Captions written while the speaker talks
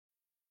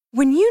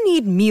When you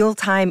need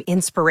mealtime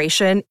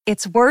inspiration,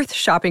 it's worth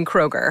shopping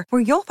Kroger,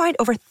 where you'll find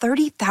over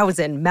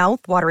 30,000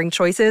 mouth-watering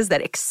choices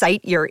that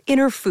excite your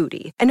inner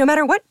foodie. And no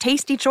matter what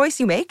tasty choice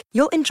you make,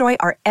 you'll enjoy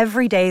our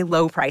everyday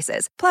low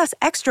prices, plus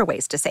extra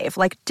ways to save,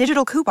 like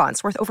digital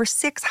coupons worth over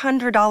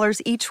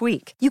 $600 each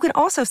week. You can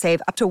also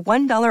save up to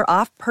 $1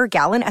 off per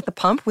gallon at the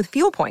pump with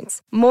fuel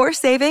points. More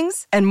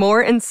savings and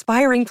more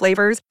inspiring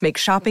flavors make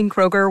shopping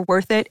Kroger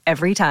worth it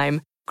every time.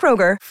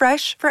 Kroger,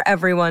 fresh for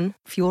everyone.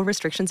 Fuel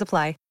restrictions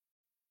apply.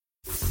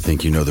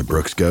 Think you know the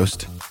Brooks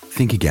Ghost?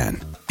 Think again.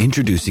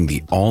 Introducing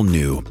the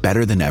all-new,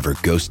 better-than-ever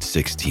Ghost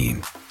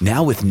 16.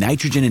 Now with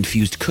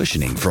nitrogen-infused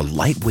cushioning for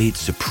lightweight,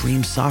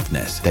 supreme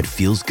softness that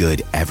feels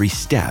good every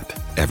step,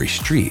 every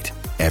street,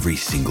 every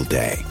single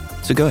day.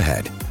 So go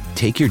ahead,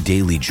 take your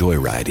daily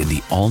joyride in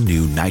the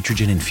all-new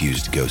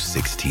nitrogen-infused Ghost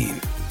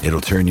 16.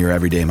 It'll turn your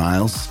everyday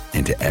miles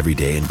into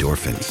everyday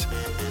endorphins.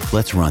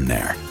 Let's run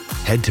there.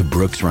 Head to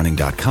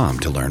brooksrunning.com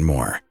to learn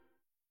more.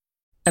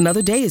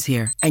 Another day is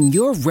here, and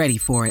you're ready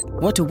for it.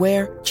 What to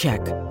wear? Check.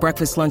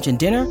 Breakfast, lunch, and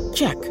dinner?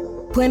 Check.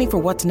 Planning for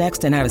what's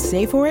next and how to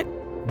save for it?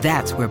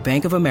 That's where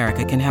Bank of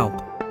America can help.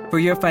 For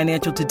your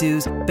financial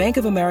to-dos, Bank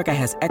of America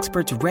has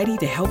experts ready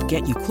to help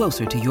get you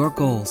closer to your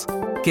goals.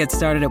 Get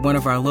started at one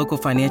of our local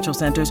financial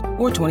centers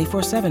or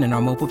 24/7 in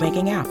our mobile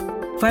banking app.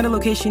 Find a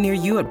location near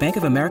you at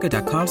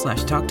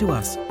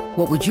bankofamerica.com/talktous.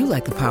 What would you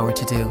like the power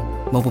to do?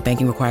 Mobile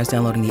banking requires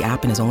downloading the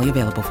app and is only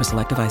available for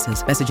select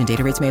devices. Message and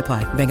data rates may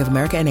apply. Bank of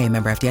America N.A.,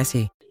 member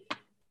FDIC.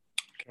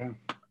 Okay.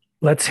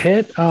 Let's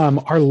hit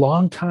our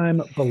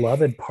longtime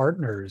beloved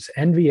partners,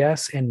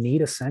 NVS and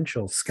Neat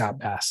Essentials, Scott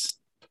Bass.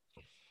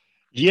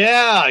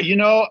 Yeah,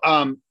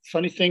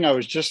 funny thing, I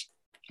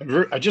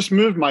just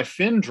moved my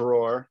fin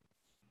drawer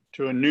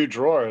to a new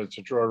drawer. It's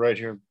a drawer right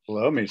here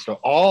below me. So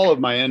all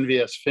of my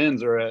NVS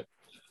fins are at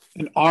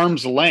an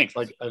arm's length.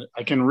 Like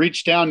I can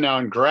reach down now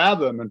and grab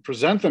them and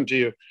present them to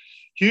you.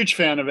 Huge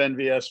fan of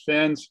NVS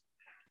fins.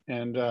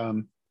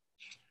 And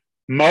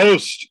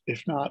most,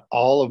 if not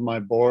all of my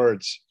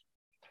boards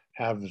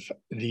have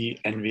the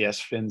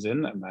NVS fins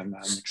in them. I'm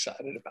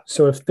excited about that.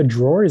 So if the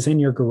drawer is in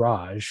your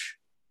garage,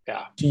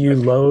 yeah, do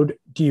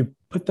you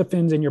put the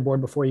fins in your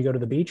board before you go to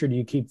the beach, or do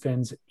you keep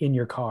fins in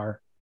your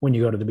car when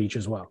you go to the beach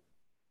as well?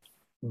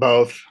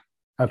 Both.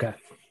 Okay.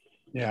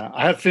 Yeah,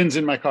 I have fins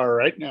in my car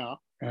right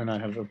now, and I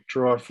have a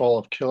drawer full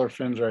of killer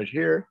fins right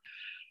here.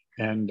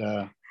 And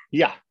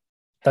yeah.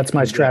 That's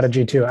my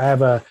strategy too. I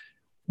have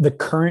the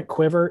current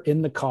quiver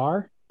in the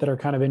car that are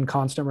kind of in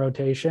constant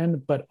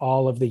rotation, but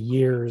all of the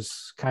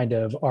years kind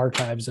of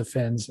archives of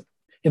fins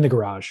in the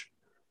garage.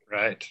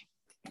 Right.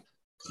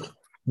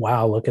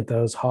 Wow, look at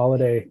those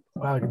holiday.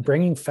 Wow, you're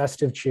bringing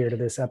festive cheer to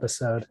this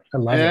episode. I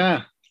love it.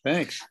 Yeah,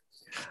 thanks.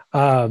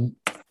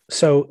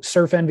 So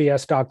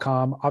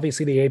surfnvs.com,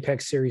 obviously the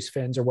Apex Series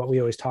fins are what we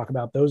always talk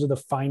about. Those are the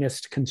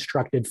finest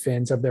constructed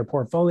fins of their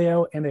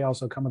portfolio, and they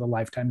also come with a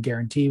lifetime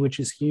guarantee, which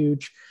is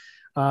huge.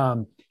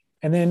 And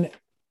then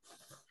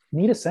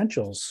Neat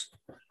Essentials.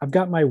 I've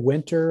got my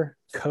winter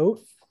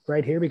coat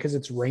right here because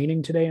it's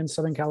raining today in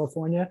Southern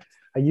California.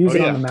 I use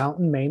it on the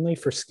mountain mainly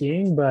for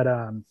skiing, but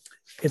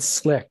it's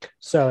slick,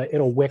 so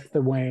it'll wick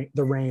the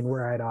rain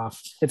right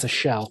off. It's a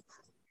shell.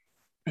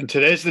 And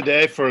today's the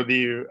day for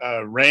the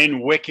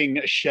rain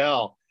wicking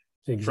shell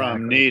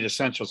from Neat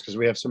Essentials, because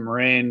we have some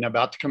rain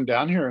about to come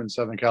down here in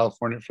Southern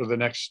California for the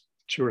next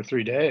 2 or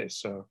 3 days.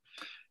 So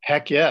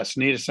heck yes,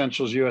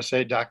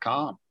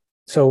 neatessentialsusa.com.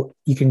 So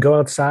you can go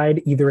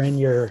outside either in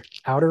your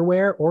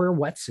outerwear or a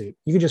wetsuit.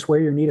 You can just wear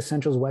your Neat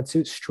Essentials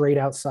wetsuit straight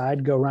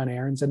outside, go run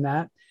errands in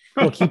that.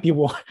 It'll keep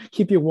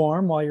you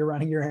warm while you're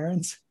running your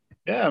errands.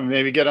 Yeah,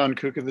 maybe get on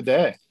Kook of the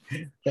Day.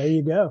 There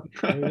you go.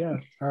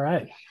 All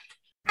right.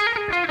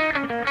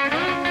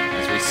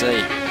 As we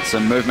see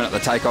some movement at the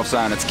takeoff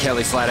zone, it's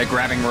Kelly Slater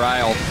grabbing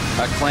rail.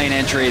 A clean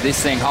entry,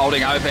 this thing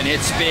holding open, it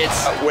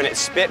spits. When it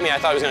spit me, I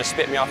thought it was going to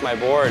spit me off my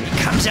board.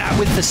 Comes out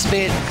with the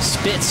spit,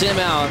 spits him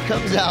out.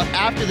 Comes out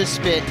after the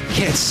spit.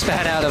 Gets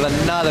spat out of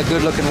another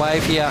good-looking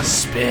wave here.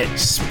 Spit.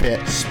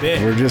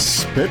 We're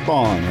just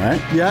spitballing,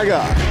 right? Yeah, I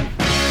got.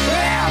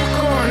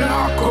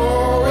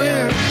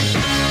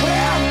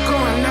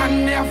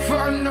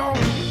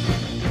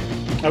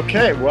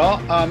 Okay,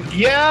 well,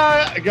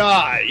 yeah,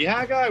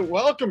 guy.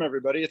 Welcome,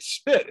 everybody. It's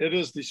Spit. It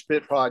is the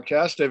Spit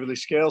Podcast. David Lee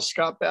Scales,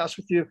 Scott Bass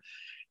with you.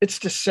 It's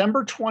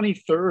December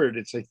 23rd.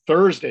 It's a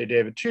Thursday,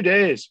 David. 2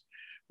 days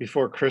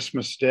before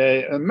Christmas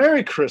Day.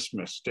 Merry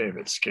Christmas,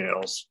 David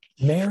Scales.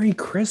 Merry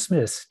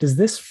Christmas. Does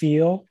this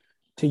feel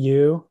to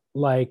you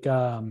like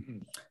the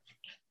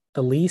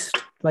least,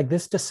 like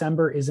this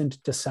December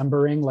isn't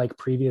Decembering like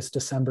previous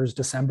Decembers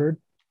Decembered?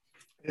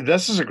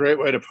 This is a great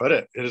way to put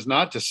it. It is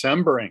not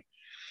Decembering.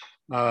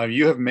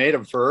 You have made a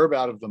verb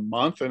out of the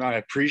month, and I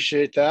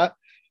appreciate that.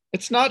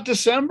 It's not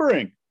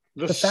Decembering.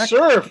 The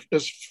surf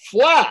is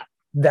flat.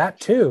 That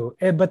too,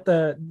 but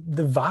the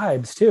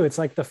vibes too. It's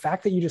like the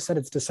fact that you just said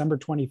it's December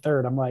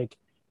 23rd. I'm like,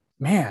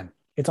 man,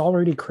 it's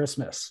already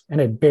Christmas, and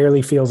it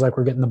barely feels like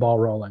we're getting the ball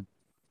rolling.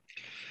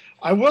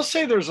 I will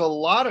say there's a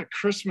lot of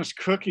Christmas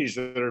cookies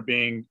that are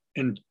being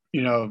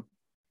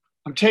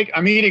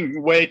I'm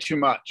eating way too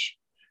much.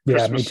 Yeah,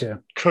 Christmas me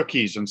too.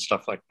 Cookies and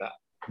stuff like that.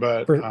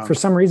 But For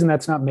some reason,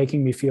 that's not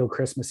making me feel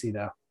Christmassy,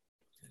 though.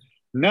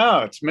 No,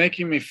 it's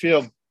making me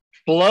feel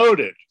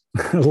bloated.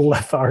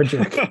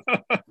 Lethargic.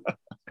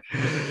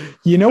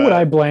 You know what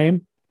I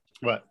blame?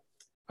 What?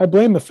 I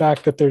blame the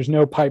fact that there's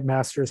no Pipe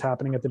Masters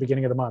happening at the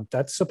beginning of the month.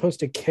 That's supposed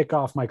to kick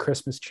off my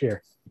Christmas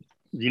cheer.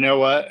 You know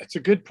what? It's a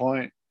good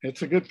point.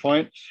 It's a good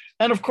point.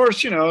 And of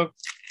course,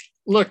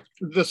 look,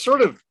 the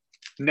sort of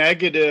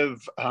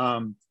negative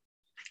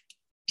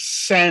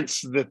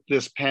sense that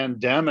this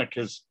pandemic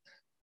has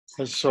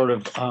sort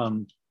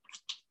of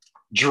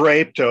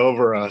draped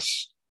over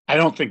us, I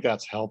don't think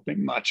that's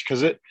helping much,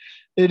 because it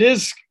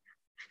is,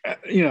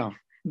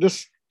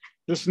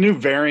 this new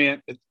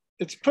variant,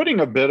 it's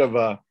putting a bit of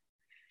a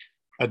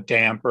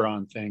damper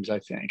on things, I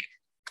think.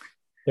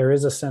 There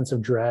is a sense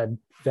of dread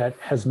that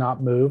has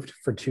not moved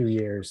for 2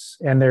 years.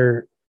 And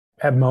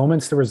at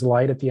moments there was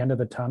light at the end of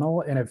the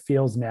tunnel, and it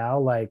feels now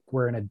like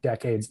we're in a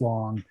decades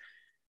long,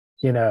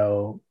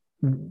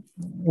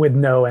 with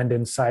no end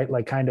in sight,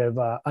 like kind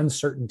of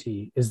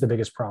uncertainty is the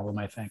biggest problem,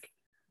 I think.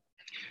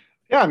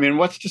 Yeah. I mean,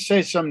 what's to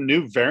say some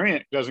new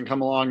variant doesn't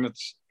come along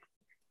that's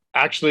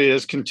actually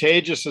as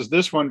contagious as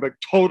this one, but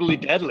totally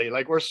deadly.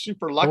 Like, we're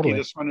super lucky Totally.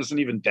 This one isn't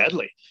even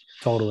deadly.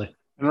 Totally.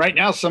 And right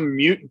now, some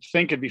mutant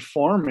thing could be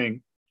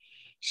forming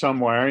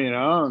somewhere,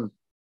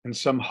 in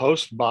some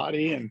host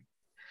body. And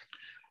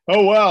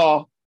oh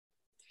well.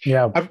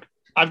 Yeah.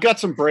 I've got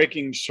some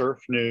breaking surf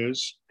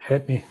news.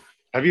 Hit me.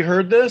 Have you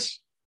heard this?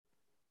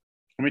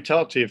 Let me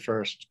tell it to you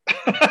first.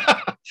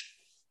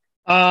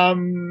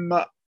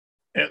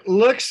 It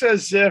looks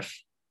as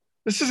if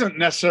this isn't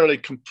necessarily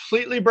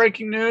completely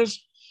breaking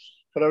news,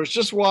 but I was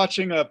just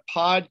watching a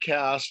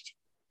podcast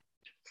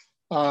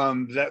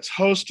that's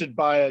hosted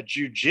by a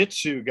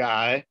jiu-jitsu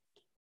guy,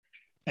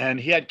 and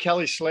he had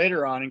Kelly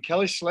Slater on, and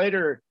Kelly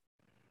Slater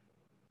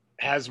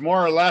has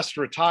more or less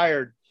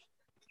retired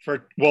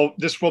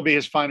this will be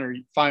his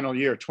final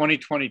year,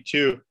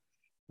 2022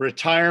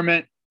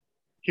 retirement.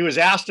 He was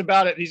asked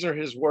about it. These are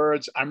his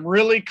words. "I'm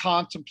really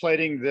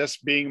contemplating this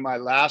being my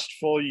last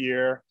full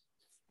year.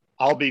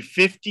 I'll be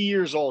 50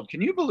 years old."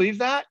 Can you believe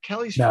that?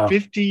 Kelly's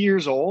 50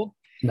 years old.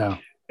 No.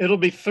 It'll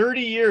be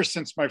 30 years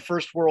since my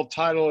first world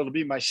title. It'll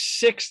be my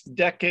 6th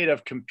decade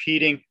of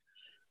competing.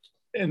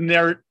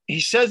 And he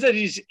says that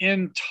he's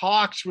in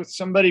talks with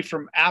somebody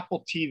from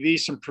Apple TV,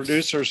 some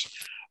producers,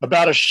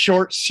 about a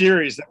short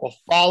series that will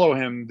follow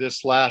him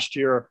this last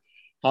year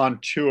on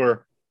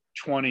tour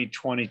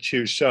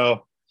 2022.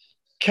 So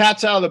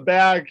cat's out of the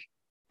bag.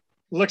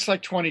 Looks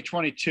like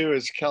 2022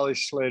 is Kelly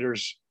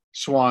Slater's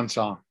swan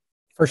song.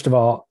 First of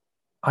all,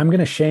 I'm going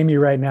to shame you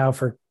right now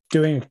for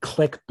doing a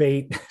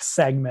clickbait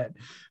segment,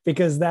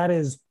 because that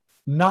is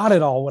not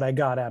at all what I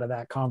got out of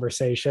that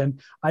conversation.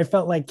 I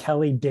felt like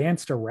Kelly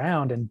danced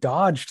around and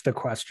dodged the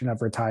question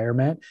of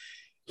retirement.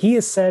 He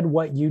has said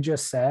what you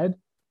just said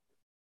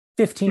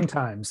 15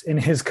 times in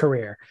his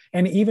career.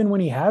 And even when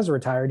he has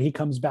retired, he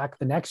comes back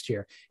the next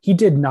year. He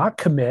did not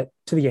commit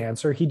to the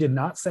answer. He did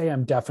not say,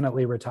 "I'm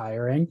definitely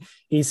retiring."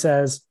 He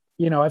says,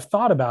 "I've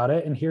thought about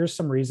it, and here's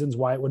some reasons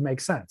why it would make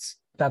sense."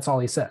 That's all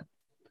he said.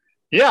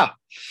 Yeah.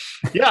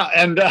 Yeah.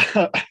 And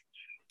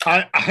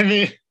I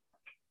mean,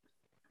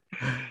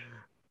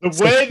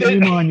 the way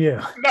shame on you.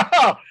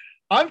 No,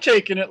 I'm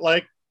taking it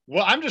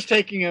I'm just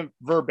taking it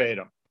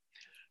verbatim.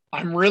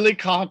 "I'm really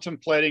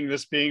contemplating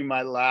this being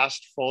my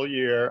last full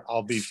year.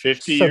 I'll be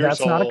 50 years old." So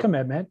that's not a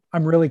commitment.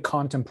 I'm really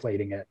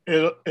contemplating it.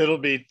 It'll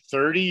be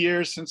 30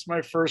 years since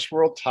my first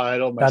world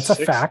title. That's a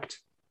fact.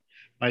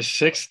 My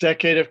 6th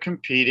decade of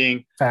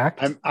competing.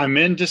 Fact. I'm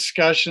in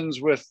discussions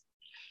with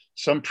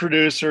some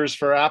producers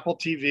for Apple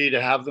TV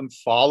to have them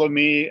follow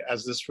me,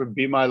 as this would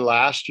be my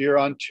last year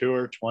on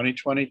tour,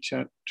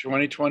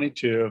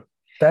 2022.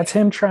 That's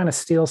him trying to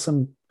steal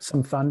some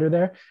thunder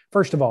there.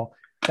 First of all,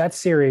 that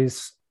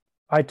series,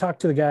 I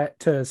talked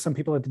to some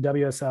people at the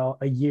WSL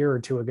a year or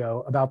two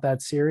ago about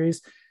that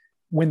series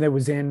when it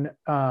was in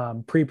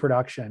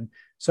pre-production.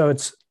 So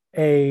it's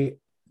a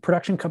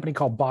production company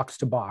called Box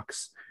to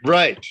Box.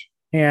 Right.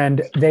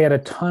 And they had a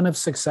ton of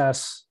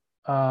success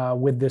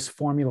with this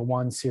Formula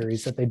One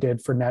series that they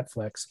did for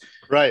Netflix.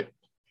 Right.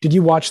 Did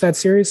you watch that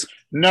series?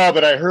 No,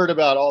 but I heard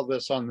about all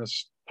this on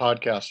this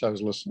podcast I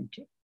was listening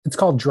to. It's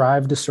called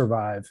Drive to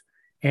Survive.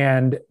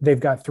 And they've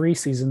got 3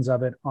 seasons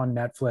of it on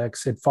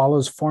Netflix. It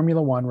follows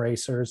Formula One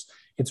racers.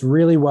 It's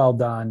really well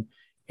done.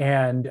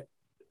 And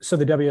so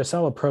the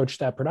WSL approached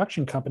that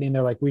production company, and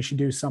they're like, "We should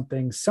do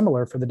something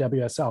similar for the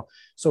WSL."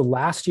 So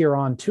last year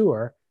on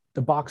tour,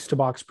 the Box to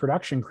Box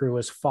production crew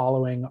is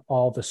following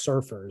all the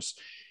surfers.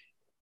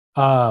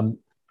 And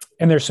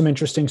there's some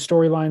interesting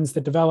storylines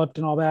that developed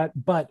and all that.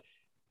 But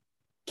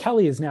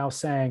Kelly is now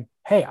saying,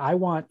 "Hey, I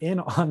want in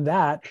on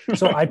that."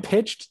 So I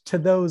pitched to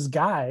those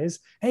guys,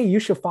 "Hey, you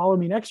should follow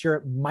me next year.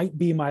 It might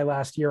be my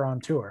last year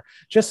on tour,"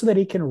 just so that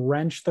he can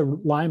wrench the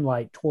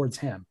limelight towards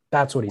him.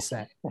 That's what he's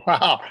saying.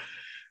 Wow.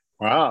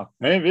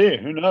 Maybe.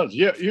 Who knows?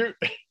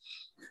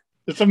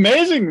 It's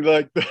amazing,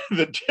 like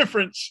the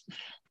difference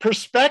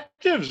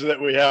perspectives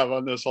that we have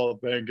on this whole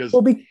thing. Because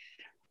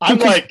I'm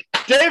like,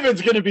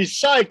 David's going to be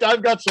psyched.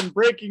 I've got some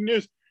breaking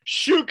news.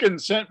 Shukin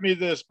sent me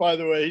this, by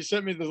the way. He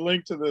sent me the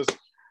link to this.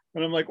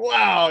 And I'm like,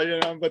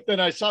 wow, but then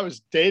I saw it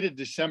was dated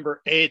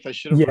December 8th. I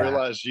should have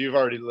realized you've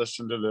already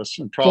listened to this,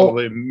 and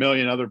probably a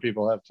million other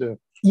people have too.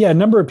 Yeah, a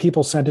number of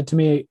people sent it to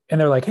me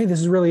and they're like, hey, this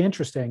is really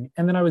interesting.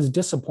 And then I was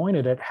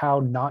disappointed at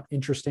how not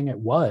interesting it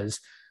was.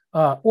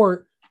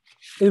 Or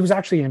it was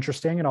actually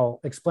interesting, and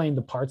I'll explain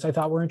the parts I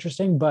thought were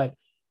interesting, but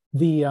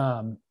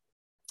the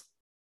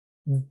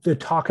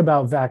talk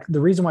about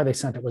the reason why they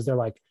sent it was they're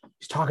like,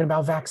 he's talking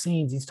about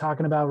vaccines, he's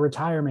talking about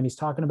retirement, he's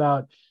talking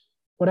about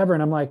whatever.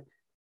 And I'm like,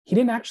 he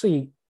didn't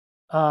actually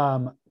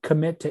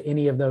commit to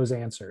any of those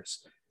answers.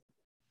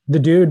 The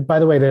dude, by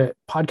the way, the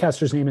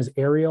podcaster's name is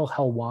Ariel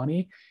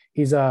Helwani.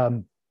 He's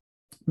a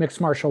mixed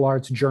martial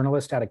arts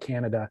journalist out of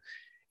Canada,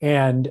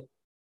 and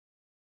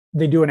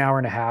they do an hour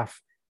and a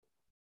half.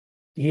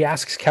 He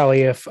asks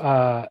Kelly if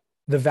the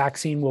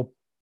vaccine will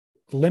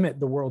limit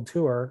the world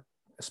tour,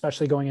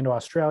 especially going into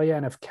Australia,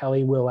 and if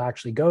Kelly will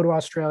actually go to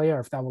Australia, or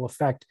if that will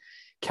affect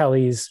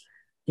Kelly's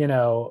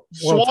world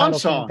title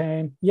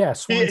campaign. Yeah,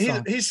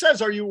 he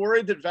says, are you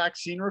worried that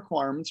vaccine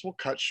requirements will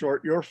cut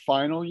short your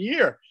final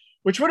year?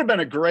 Which would have been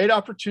a great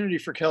opportunity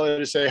for Kelly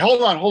to say,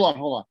 hold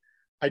on.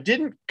 I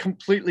didn't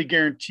completely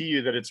guarantee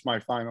you that it's my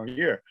final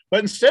year.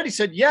 But instead he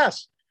said,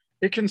 yes,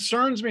 it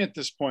concerns me at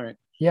this point.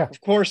 Yeah. Of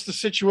course, the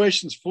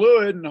situation's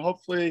fluid, and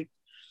hopefully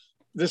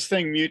this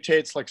thing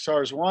mutates like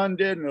SARS-1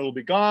 did, and it'll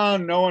be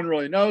gone. No one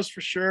really knows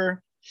for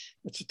sure.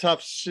 It's a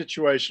tough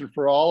situation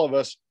for all of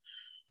us.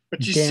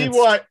 But you see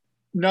why...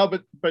 No,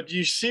 but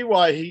you see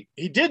why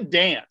he did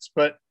dance,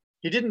 but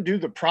he didn't do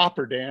the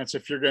proper dance.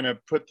 If you're going to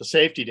put the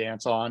safety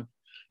dance on,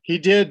 he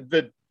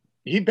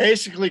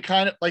basically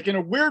kind of, like, in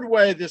a weird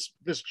way, this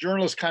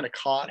journalist kind of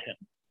caught him,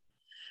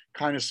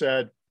 kind of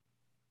said,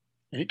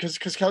 because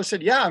Kelly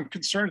said, yeah, I'm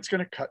concerned it's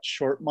going to cut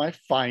short my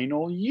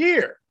final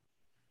year.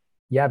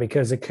 Yeah,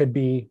 because it could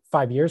be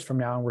 5 years from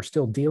now and we're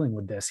still dealing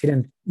with this. He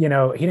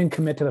didn't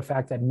commit to the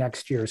fact that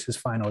next year is his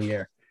final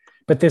year.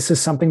 But this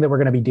is something that we're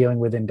going to be dealing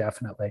with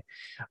indefinitely.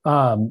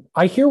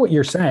 I hear what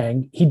you're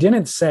saying. He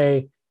didn't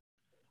say.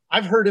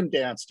 I've heard him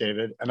dance,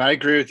 David, and I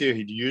agree with you.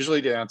 He usually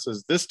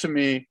dances. This, to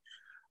me,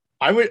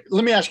 let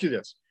me ask you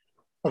this.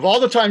 Of all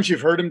the times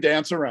you've heard him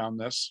dance around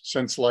this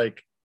since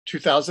like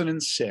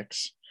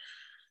 2006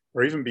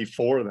 or even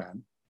before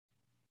then,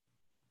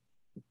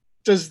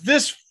 does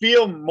this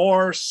feel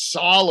more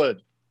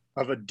solid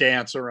of a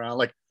dance around?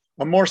 Like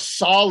a more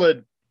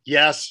solid,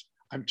 yes,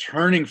 I'm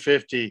turning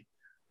 50.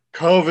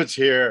 COVID's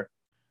here.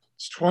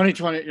 It's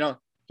 2020.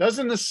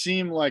 Doesn't this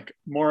seem like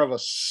more of a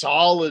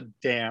solid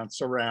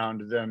dance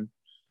around than,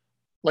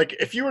 like,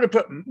 if you were to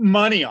put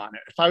money on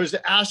it, if I was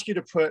to ask you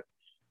to put,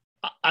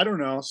 I don't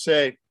know,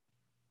 say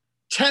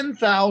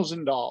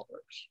 $10,000,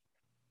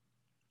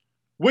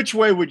 which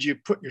way would you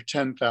put your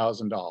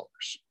 $10,000?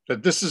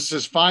 That this is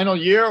his final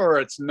year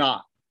or it's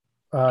not?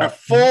 A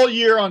full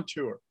year on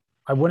tour.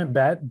 I wouldn't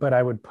bet, but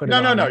I would put it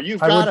on. No. You've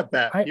got to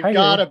bet. You've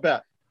got to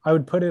bet. I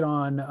would put it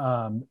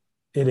on.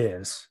 It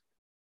is.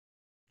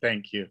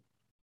 Thank you.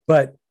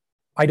 But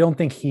I don't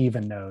think he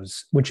even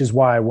knows, which is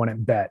why I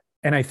wouldn't bet.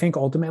 And I think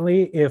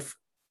ultimately, if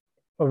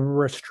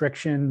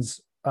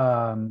restrictions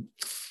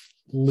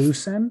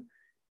loosen,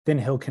 then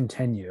he'll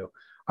continue.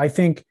 I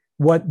think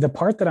the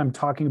part that I'm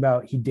talking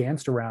about, he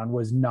danced around,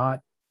 was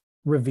not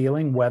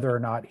revealing whether or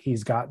not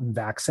he's gotten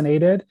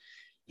vaccinated.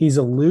 He's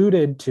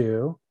alluded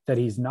to that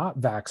he's not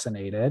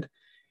vaccinated.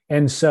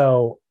 And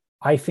so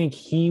I think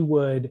he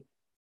would.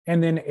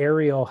 And then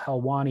Ariel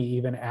Helwani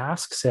even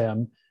asks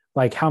him,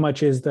 like, how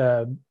much is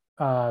the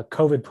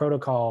COVID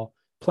protocol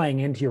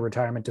playing into your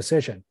retirement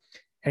decision?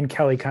 And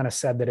Kelly kind of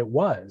said that it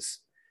was.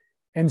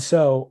 And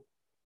so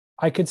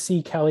I could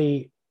see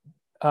Kelly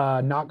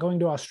not going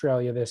to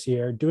Australia this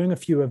year, doing a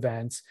few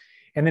events.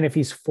 And then if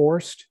he's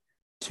forced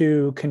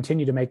to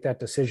continue to make that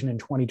decision in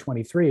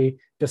 2023,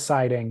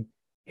 deciding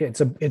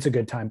it's a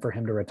good time for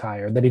him to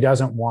retire, that he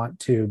doesn't want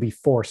to be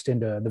forced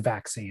into the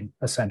vaccine,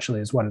 essentially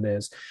is what it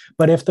is.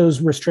 But if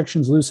those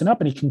restrictions loosen up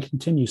and he can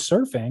continue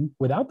surfing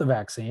without the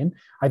vaccine,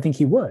 I think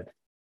he would.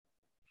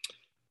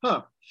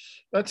 Huh.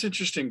 That's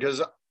interesting,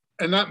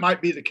 and that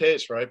might be the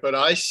case, right? But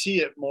I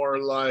see it more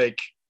like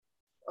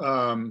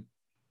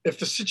if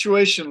the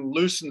situation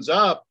loosens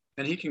up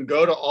and he can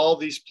go to all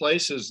these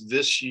places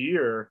this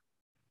year,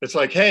 it's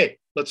like, hey,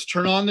 let's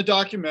turn on the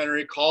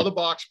documentary, call the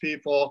box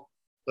people.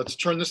 Let's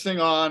turn this thing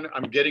on.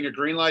 I'm getting a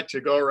green light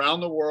to go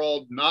around the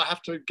world, not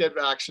have to get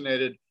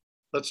vaccinated.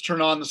 Let's turn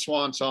on the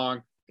swan song.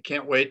 I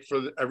can't wait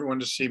for everyone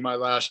to see my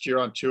last year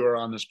on tour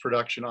on this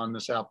production, on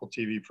this Apple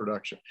TV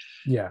production.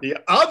 Yeah. The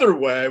other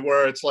way,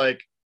 where it's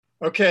like,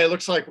 okay, it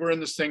looks like we're in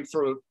this thing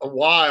for a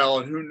while,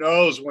 and who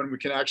knows when we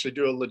can actually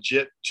do a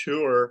legit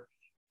tour.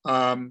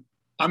 I'm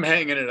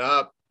hanging it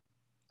up.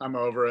 I'm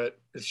over it.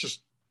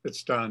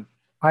 It's done.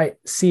 I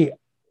see.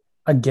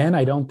 Again,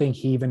 I don't think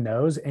he even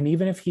knows. And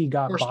even if he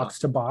got box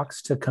to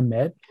box to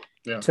commit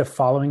to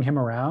following him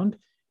around,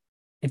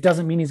 it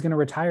doesn't mean he's going to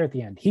retire at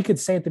the end. He could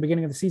say at the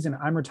beginning of the season,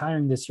 I'm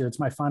retiring this year. It's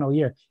my final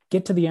year.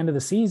 Get to the end of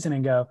the season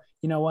and go,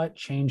 you know what?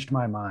 Changed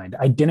my mind.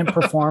 I didn't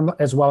perform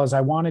as well as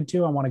I wanted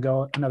to. I want to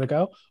go another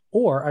go.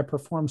 Or I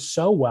performed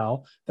so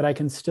well that I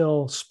can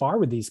still spar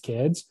with these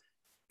kids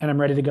and I'm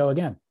ready to go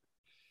again.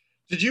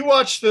 Did you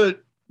watch the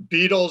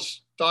Beatles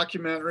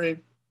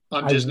documentary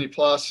on Disney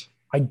Plus?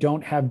 I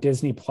don't have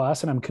Disney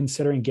Plus and I'm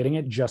considering getting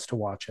it just to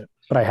watch it,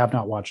 but I have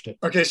not watched it.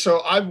 Okay. So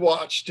I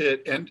watched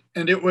it and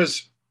it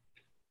was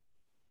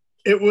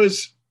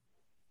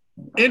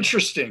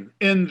interesting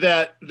in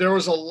that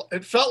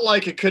it felt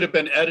like it could have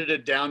been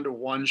edited down to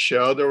one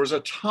show. There was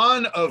a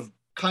ton of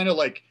kind of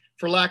like,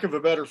 for lack of a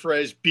better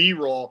phrase,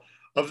 B-roll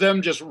of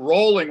them just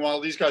rolling while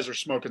these guys are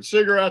smoking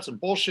cigarettes and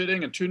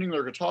bullshitting and tuning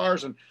their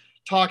guitars and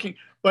talking.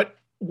 But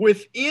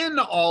within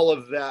all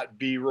of that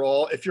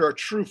B-roll, if you're a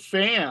true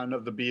fan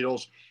of the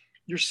Beatles,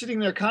 you're sitting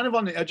there kind of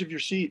on the edge of your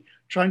seat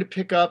trying to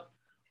pick up,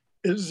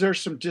 is there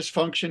some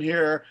dysfunction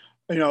here?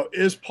 You know,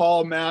 is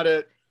Paul mad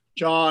at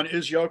John?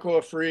 Is Yoko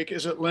a freak?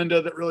 Is it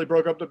Linda that really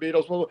broke up the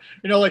Beatles? Well,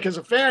 you know, like as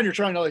a fan, you're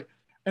trying to like,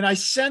 and I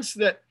sense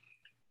that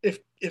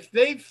if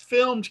they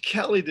filmed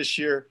Kelly this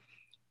year,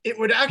 it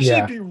would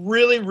actually be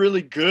really,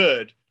 really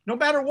good, no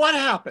matter what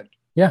happened.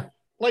 Yeah.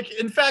 Like,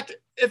 in fact,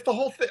 if the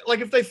whole thing,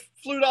 like if they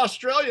flew to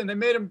Australia and they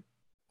made him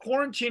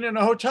quarantine in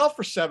a hotel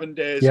for 7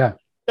 days, that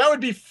would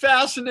be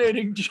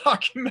fascinating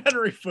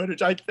documentary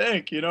footage, I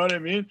think. You know what I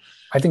mean?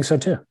 I think so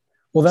too.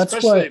 Well, that's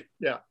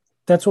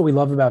that's what we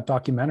love about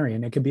documentary.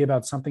 And it could be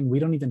about something we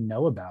don't even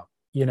know about,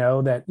 you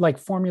know, that like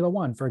Formula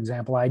One, for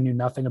example, I knew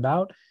nothing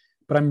about,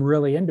 but I'm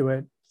really into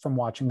it from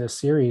watching this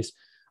series.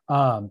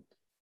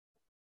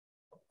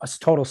 A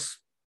total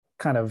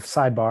kind of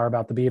sidebar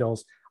about the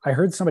Beatles. I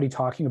heard somebody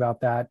talking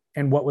about that.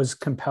 And what was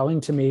compelling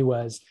to me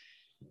was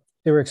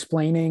they were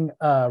explaining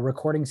a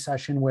recording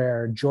session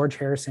where George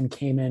Harrison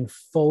came in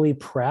fully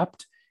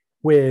prepped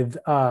with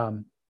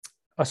a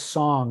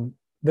song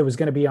that was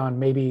going to be on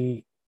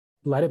maybe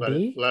Let It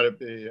Be. Let It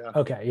Be, yeah.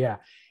 Okay, yeah.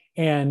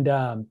 And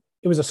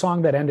it was a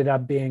song that ended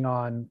up being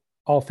on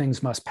All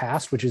Things Must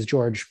Pass, which is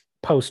George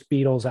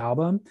post-Beatles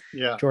album.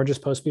 Yeah. George's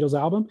post-Beatles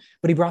album.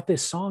 But he brought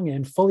this song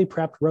in, fully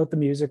prepped, wrote the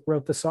music,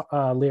 wrote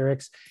the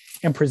lyrics,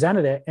 and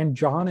presented it. And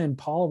John and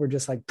Paul were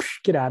just like,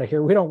 get out of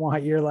here. We don't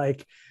want your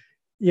like,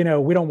 you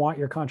know, we don't want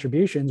your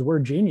contributions. We're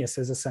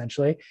geniuses,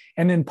 essentially.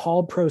 And then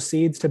Paul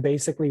proceeds to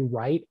basically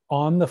write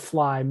on the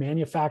fly,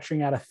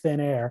 manufacturing out of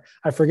thin air.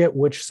 I forget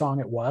which song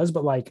it was,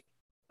 but like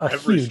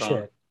Every huge song.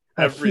 hit.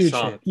 Every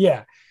song. Hit.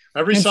 Yeah.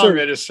 Every and song, so,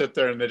 they just sit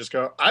there and they just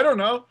go, I don't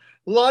know,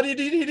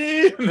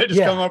 la-dee-dee-dee-dee, and they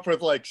just come up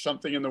with like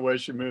something in the way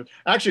she moves.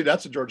 Actually,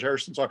 that's a George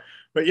Harrison song,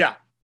 but yeah.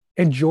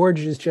 And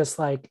George is just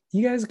like,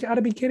 you guys got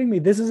to be kidding me.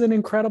 This is an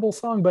incredible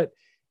song, but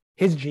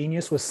his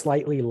genius was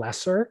slightly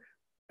lesser,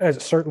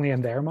 certainly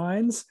in their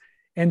minds.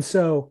 And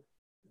so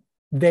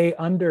they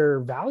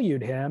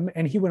undervalued him,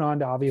 and he went on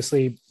to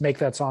obviously make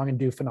that song and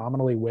do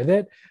phenomenally with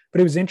it.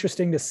 But it was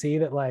interesting to see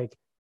that like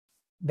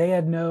they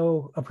had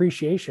no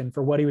appreciation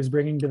for what he was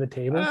bringing to the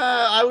table.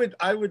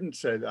 I wouldn't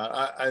say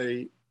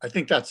that. I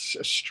think that's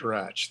a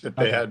stretch, that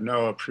they had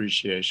no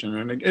appreciation,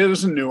 and it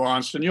was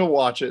nuanced, and you'll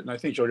watch it and I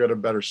think you'll get a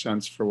better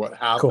sense for what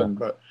happened.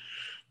 Cool.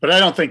 But I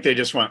don't think they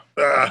just went,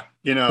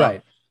 you know,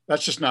 right.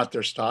 That's just not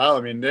their style.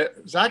 I mean,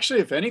 it's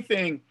actually, if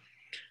anything,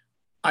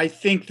 I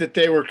think that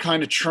they were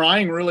kind of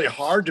trying really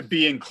hard to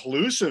be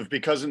inclusive,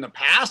 because in the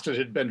past it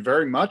had been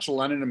very much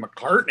Lennon and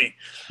McCartney.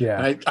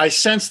 Yeah. And I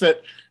sense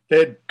that they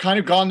had kind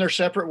of gone their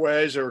separate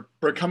ways, or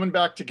were coming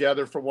back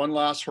together for one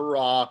last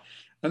hurrah.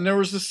 And there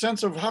was this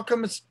sense of, how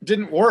come it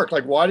didn't work?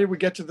 Like, why did we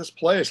get to this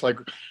place? Like,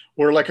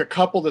 we're like a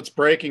couple that's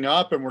breaking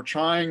up, and we're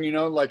trying, you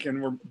know, like,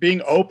 and we're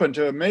being open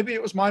to, maybe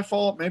it was my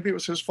fault, maybe it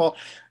was his fault.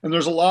 And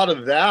there's a lot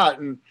of that.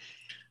 And,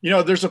 you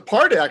know, there's a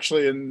part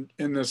actually in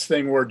this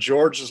thing where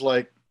George is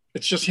like,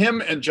 it's just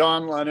him and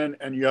John Lennon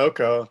and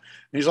Yoko. And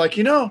he's like,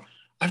 you know,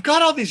 I've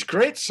got all these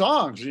great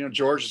songs. You know,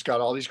 George has got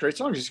all these great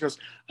songs. He goes,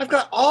 I've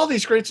got all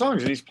these great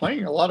songs. And he's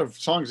playing a lot of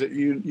songs that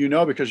you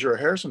know, because you're a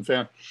Harrison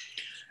fan.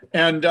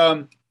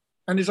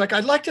 And he's like,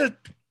 I'd like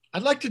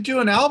to do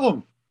an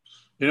album.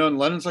 You know, and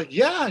Lennon's like,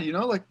 yeah, you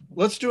know, like,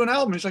 let's do an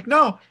album. He's like,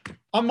 no,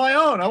 on my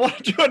own. I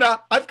want to do an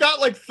album. I've got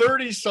like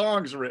 30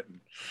 songs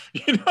written.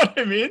 You know what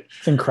I mean?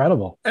 It's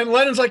incredible. And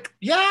Lennon's like,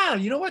 yeah,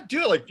 you know what?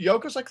 Do it. Like,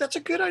 Yoko's like, that's a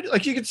good idea.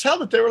 Like, you could tell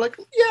that they were like,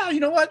 yeah, you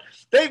know what?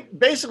 They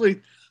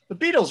basically, the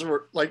Beatles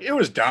were like, it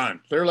was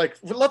done. They're like,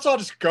 let's all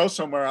just go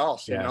somewhere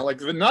else. You know,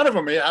 like none of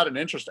them had an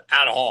interest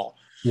at all.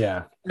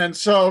 Yeah. And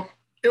so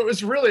it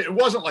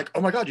wasn't like,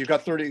 oh my God, you've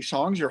got 30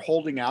 songs you're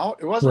holding out.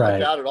 It wasn't like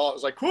that at all. It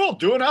was like, cool,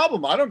 do an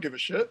album. I don't give a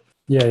shit.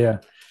 Yeah. Yeah.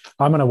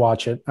 I'm going to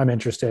watch it. I'm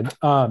interested.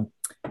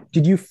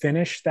 Did you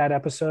finish that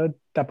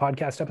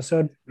podcast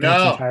episode? In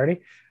its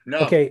entirety? No.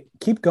 Okay.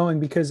 Keep going,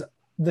 because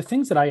the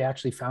things that I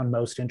actually found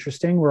most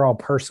interesting were all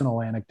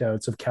personal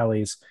anecdotes of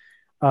Kelly's.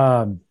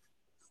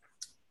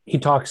 He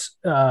talks,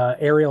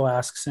 Ariel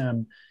asks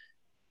him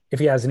if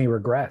he has any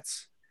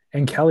regrets.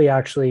 And Kelly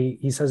actually,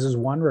 he says his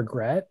one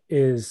regret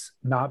is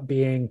not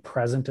being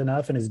present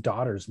enough in his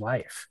daughter's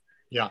life.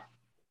 Yeah.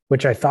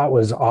 which I thought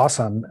was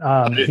awesome.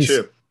 I did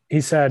too. He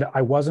said,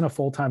 I wasn't a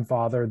full-time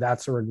father.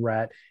 That's a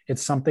regret.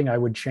 It's something I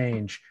would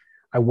change.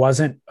 I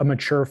wasn't a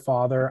mature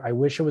father. I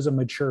wish I was a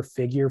mature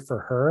figure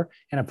for her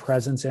and a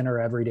presence in her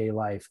everyday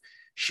life.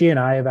 She and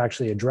I have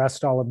actually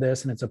addressed all of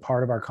this, and it's a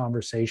part of our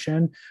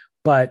conversation.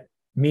 But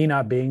me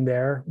not being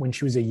there when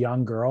she was a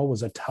young girl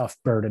was a tough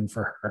burden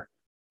for her.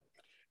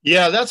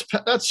 Yeah,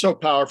 that's so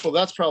powerful.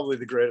 That's probably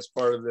the greatest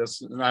part of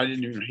this. And I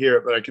didn't even hear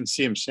it, but I can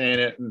see him saying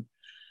it.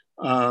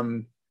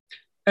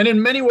 And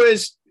in many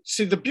ways,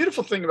 see, the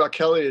beautiful thing about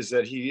Kelly is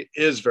that he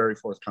is very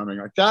forthcoming.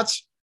 Like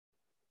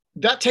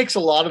that takes a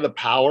lot of the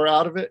power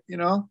out of it, you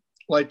know,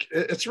 like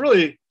it's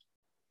really,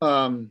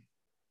 I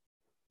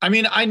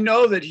mean, I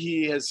know that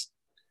he has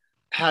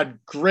had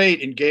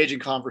great engaging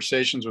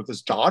conversations with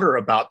his daughter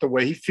about the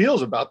way he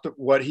feels about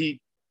what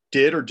he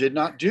did or did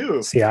not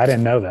do. See, I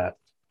didn't know that.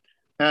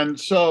 And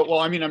so, well,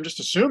 I mean, I'm just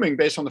assuming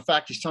based on the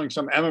fact he's telling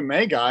some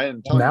MMA guy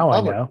and now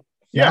I know.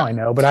 Yeah, now I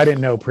know, but I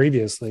didn't know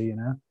previously, you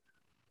know?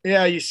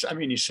 Yeah. You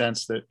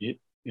sense that, you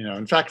know,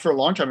 in fact, for a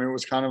long time, it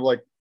was kind of like,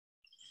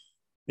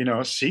 you know,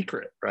 a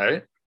secret,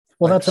 right?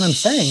 Well, like, that's what I'm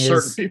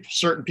saying.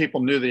 Certain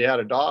people knew that he had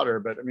a daughter,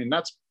 but I mean,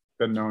 that's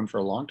been known for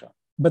a long time.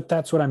 But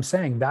that's what I'm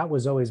saying. That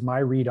was always my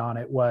read on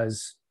it,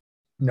 was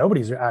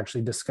nobody's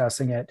actually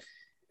discussing it.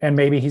 And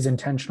maybe he's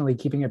intentionally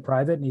keeping it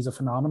private and he's a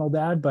phenomenal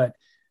dad, but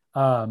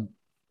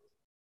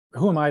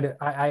who am I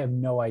I have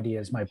no idea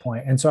is my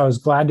point. And so I was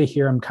glad to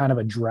hear him kind of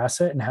address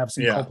it and have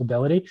some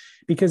culpability,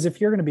 because if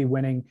you're going to be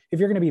winning, if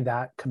you're going to be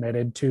that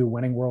committed to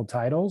winning world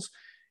titles,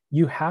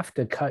 you have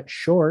to cut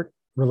short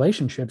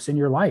relationships in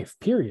your life,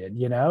 period,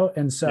 you know?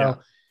 And so,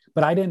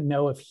 but I didn't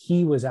know if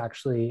he was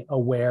actually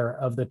aware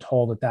of the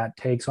toll that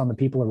takes on the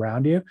people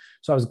around you.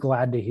 So I was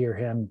glad to hear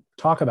him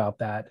talk about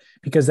that,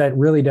 because that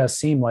really does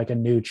seem like a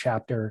new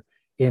chapter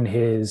in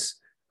his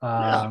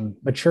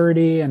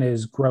maturity and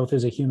his growth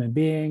as a human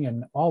being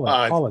and all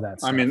of that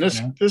stuff. I mean,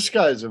 this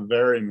guy is a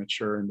very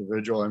mature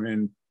individual. I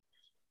mean,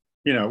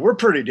 you know, we're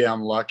pretty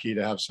damn lucky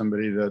to have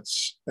somebody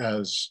that's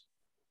as,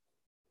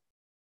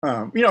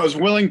 you know, as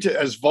willing to,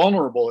 as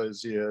vulnerable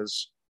as he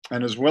is,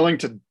 and as willing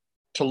to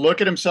look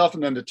at himself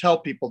and then to tell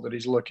people that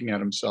he's looking at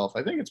himself.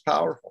 I think it's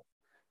powerful.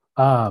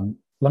 Let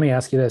me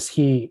ask you this.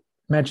 He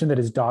mentioned that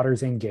his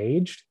daughter's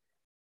engaged.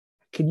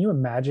 Can you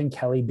imagine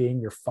Kelly being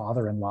your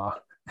father-in-law?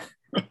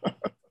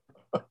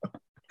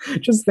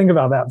 Just think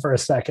about that for a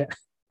second.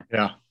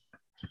 Yeah.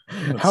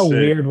 How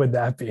weird would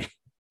that be?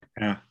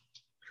 Yeah.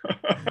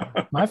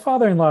 My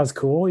father-in-law is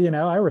cool. You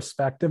know, I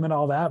respect him and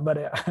all that,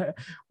 but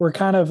we're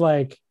kind of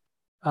like,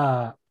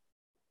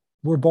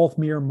 we're both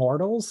mere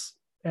mortals.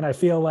 And I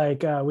feel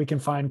like we can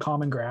find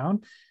common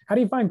ground. How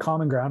do you find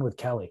common ground with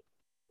Kelly?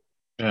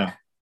 Yeah.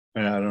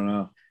 I don't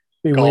know.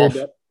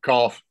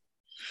 Golf.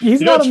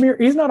 He's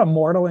not a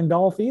mortal in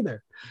golf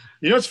either.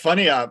 You know, it's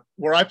funny.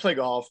 Where I play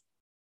golf,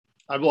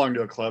 I belong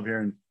to a club here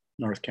in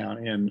North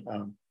County. And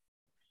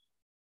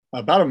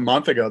about a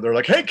month ago, they're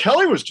like, hey,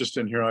 Kelly was just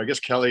in here. I guess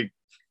Kelly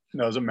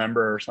knows a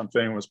member or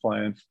something, was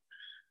playing.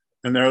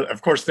 And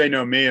of course, they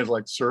know me as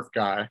like surf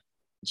guy.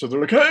 So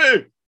they're like,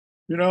 hey,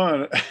 you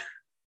know,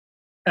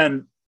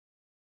 and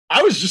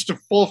I was just a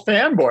full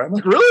fanboy. I'm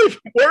like, really?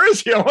 Where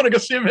is he? I want to go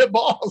see him hit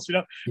balls. You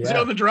know, is he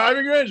on the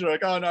driving range? They're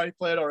like, oh no, he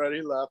played already.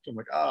 He left. I'm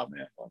like, oh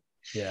man.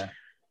 Yeah.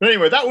 But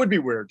anyway, that would be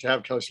weird to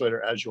have Kelly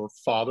Slater as your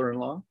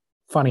father-in-law.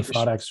 Funny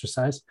thought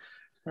exercise.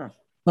 Yeah.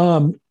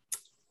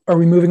 Are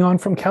we moving on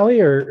from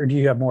Kelly, or do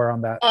you have more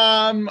on that?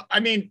 I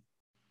mean,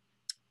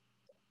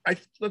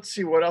 let's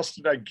see, what else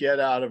did I get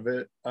out of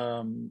it?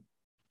 I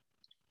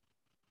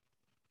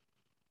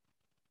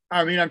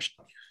mean,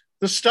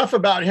 the stuff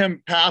about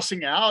him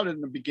passing out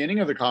in the beginning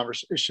of the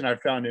conversation I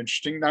found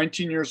interesting.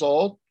 19 years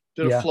old,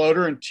 did a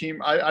floater and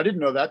team. I didn't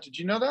know that. Did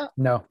you know that?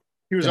 No.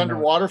 He was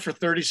underwater for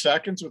 30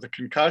 seconds with a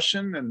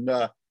concussion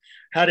and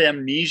had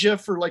amnesia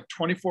for like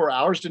 24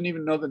 hours. Didn't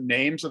even know the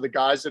names of the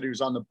guys that he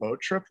was on the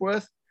boat trip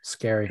with.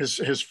 Scary.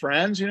 His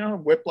friends, you know,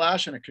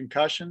 whiplash and a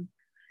concussion.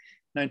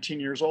 19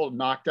 years old,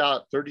 knocked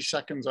out 30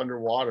 seconds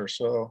underwater.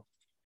 So,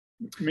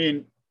 I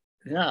mean,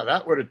 yeah,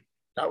 that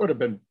would have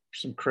been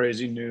some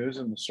crazy news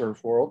in the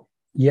surf world.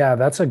 Yeah,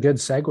 that's a good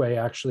segue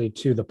actually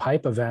to the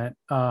pipe event.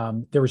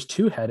 There was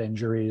 2 head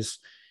injuries,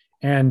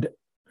 and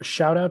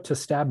shout out to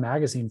Stab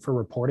Magazine for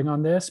reporting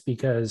on this,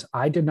 because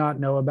I did not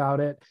know about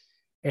it.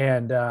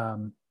 And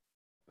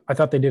I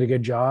thought they did a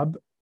good job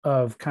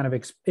of kind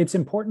of, it's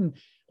important,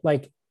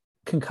 like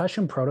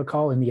concussion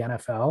protocol in the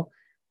NFL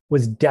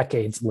was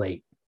decades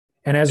late.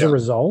 And as a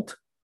result,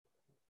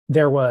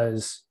 there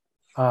was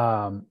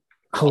a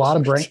lot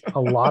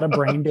of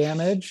brain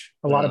damage,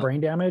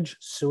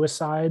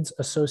 suicides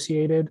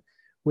associated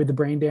with the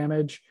brain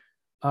damage,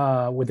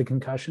 with the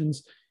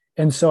concussions.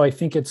 And so I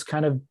think it's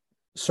kind of,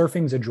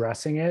 surfing's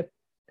addressing it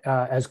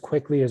as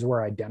quickly as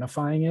we're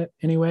identifying it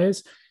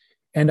anyways.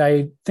 And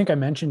I think I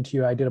mentioned to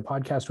you, I did a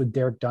podcast with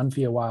Derek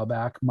Dunphy a while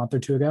back, a month or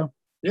 2 ago.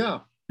 Yeah.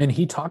 And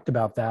he talked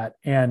about that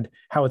and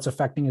how it's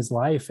affecting his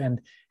life,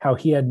 and how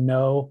he had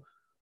no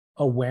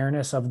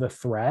awareness of the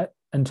threat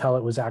until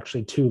it was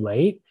actually too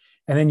late.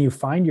 And then you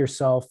find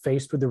yourself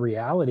faced with the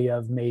reality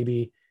of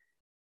maybe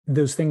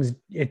those things,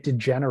 it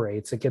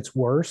degenerates, it gets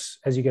worse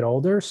as you get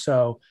older.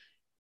 So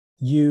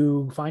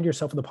you find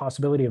yourself with the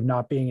possibility of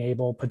not being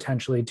able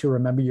potentially to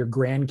remember your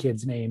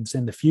grandkids' names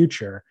in the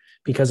future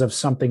because of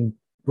something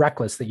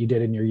reckless that you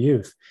did in your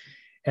youth.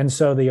 And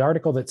so the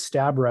article that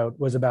Stab wrote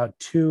was about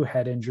 2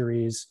 head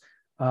injuries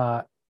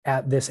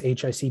at this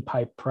HIC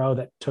Pipe Pro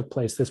that took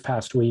place this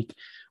past week.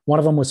 One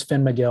of them was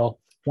Finn McGill.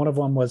 One of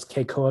them was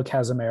Keikoa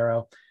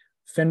Casimiro.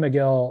 Finn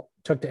McGill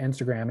took to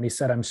Instagram and he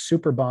said, "I'm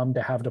super bummed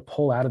to have to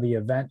pull out of the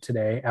event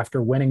today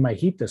after winning my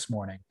heat this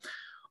morning.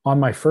 On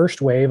my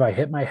first wave, I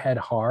hit my head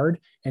hard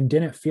and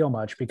didn't feel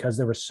much because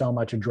there was so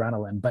much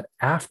adrenaline. But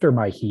after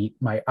my heat,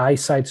 my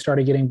eyesight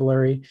started getting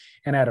blurry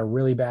and I had a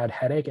really bad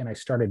headache and I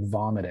started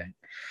vomiting."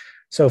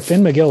 So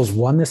Finn McGill's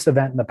won this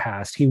event in the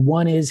past. He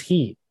won his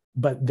heat,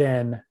 but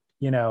then,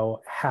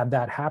 had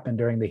that happen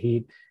during the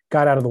heat,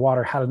 got out of the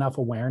water, had enough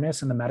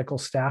awareness, and the medical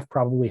staff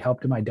probably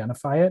helped him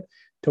identify it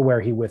to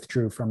where he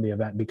withdrew from the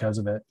event because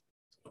of it.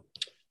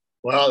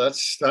 Wow,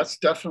 that's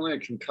definitely a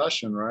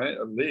concussion, right?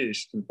 At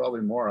least, and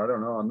probably more. I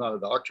don't know. I'm not a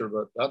doctor,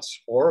 but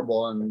that's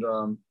horrible.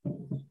 And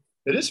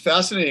it is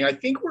fascinating. I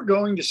think we're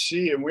going to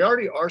see, and we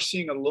already are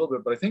seeing a little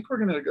bit, but I think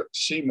we're going to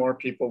see more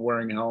people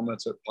wearing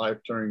helmets at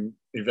Pipe during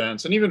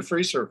events and even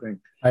free surfing.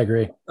 I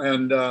agree.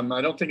 And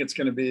I don't think it's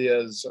going to be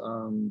as,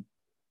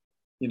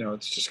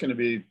 it's just going to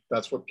be,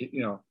 that's what,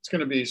 it's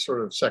going to be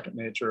sort of second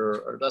nature,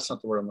 or that's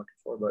not the word I'm looking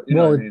for, but you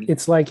know what I mean?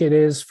 It's like it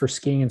is for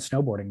skiing and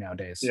snowboarding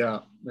nowadays. Yeah.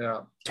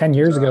 10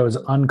 years ago, it was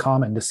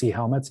uncommon to see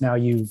helmets. Now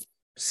you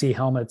see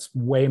helmets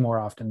way more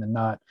often than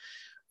not.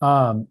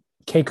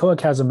 Keikoa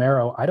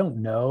Casimiro, I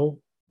don't know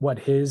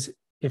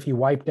if he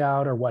wiped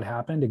out or what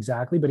happened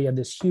exactly, but he had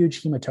this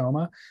huge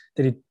hematoma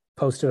that he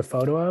posted a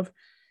photo of.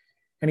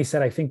 And he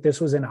said, "I think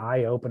this was an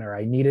eye opener.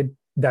 I need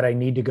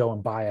to go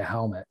and buy a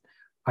helmet."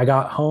 I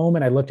got home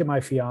and I looked at my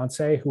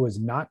fiance, who was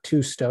not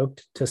too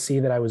stoked to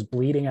see that I was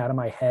bleeding out of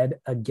my head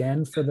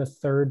again for the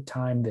 3rd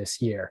time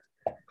this year.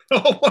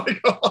 Oh my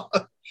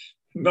God.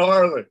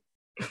 Gnarly.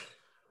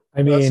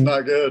 I mean, that's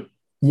not good.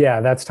 Yeah,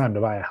 that's time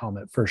to buy a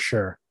helmet for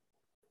sure.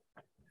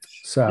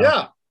 So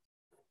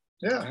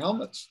yeah,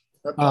 helmets.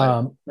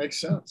 That makes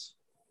sense.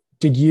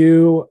 Did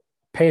you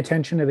pay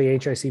attention to the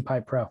HIC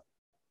Pipe Pro?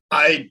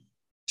 I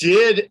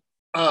did.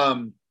 I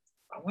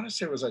want to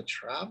say, was I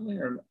traveling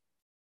or?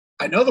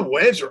 I know the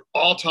waves are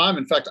all time.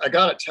 In fact, I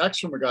got a text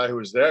from a guy who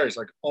was there. He's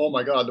like, "Oh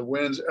my God, the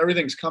winds,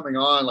 everything's coming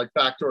on, like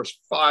backdoors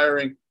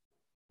firing."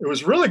 It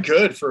was really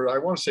good for, I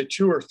want to say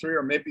 2 or 3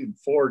 or maybe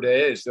 4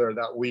 days there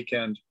that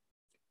weekend.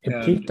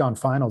 It peaked on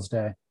finals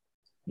day.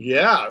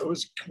 Yeah, it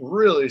was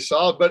really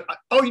solid. But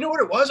you know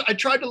what it was? I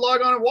tried to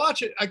log on and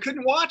watch it. I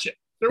couldn't watch it.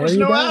 There was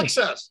no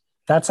access.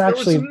 There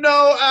was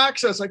no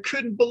access. I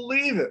couldn't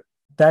believe it.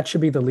 That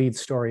should be the lead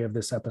story of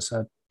this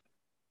episode.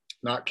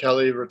 Not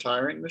Kelly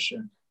retiring this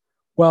year?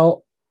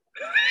 Well,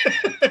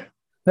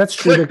 that's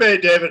true.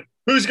 Clickbait, David.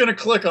 Who's going to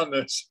click on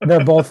this?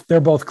 They're both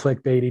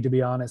clickbaity, to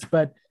be honest.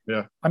 But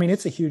yeah, I mean,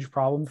 it's a huge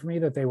problem for me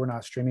that they were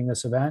not streaming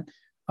this event.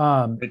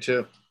 Me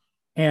too.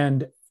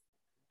 And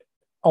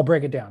I'll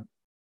break it down.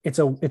 It's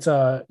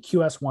a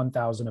QS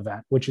 1000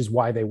 event, which is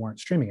why they weren't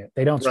streaming it.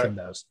 They don't stream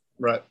those.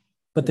 Right.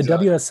 But the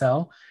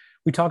WSL,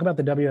 we talk about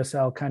the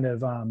WSL kind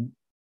of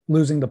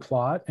losing the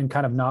plot and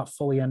kind of not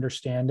fully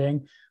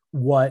understanding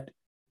what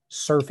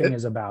surfing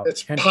is about.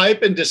 It's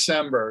Pipe in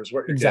December is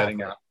what you're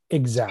getting at.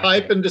 Exactly.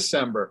 Pipe in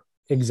December.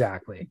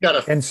 Exactly.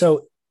 And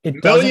so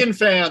it million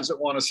fans that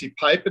want to see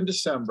Pipe in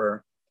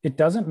December. It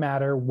doesn't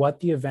matter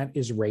what the event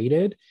is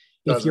rated.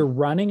 If you're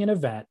running an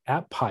event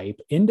at Pipe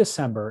in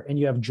December and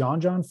you have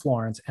John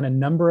Florence and a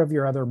number of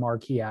your other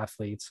marquee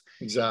athletes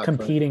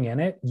competing in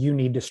it, you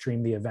need to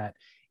stream the event.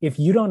 If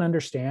you don't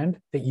understand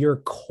that your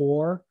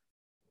core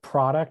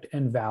product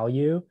and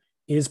value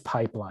is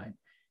pipeline,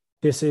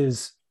 this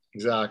is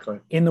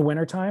in the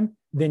wintertime,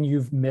 then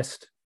you've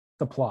missed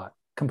the plot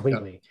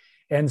completely.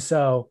 Yeah. And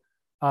so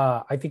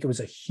I think it was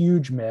a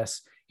huge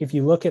miss. If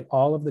you look at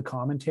all of the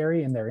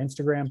commentary in their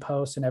Instagram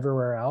posts and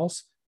everywhere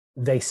else,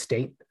 they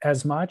state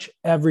as much.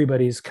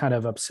 Everybody's kind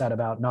of upset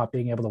about not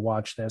being able to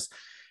watch this.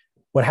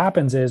 What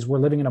happens is we're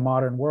living in a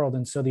modern world.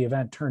 And so the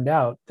event turned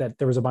out that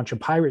there was a bunch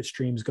of pirate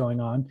streams going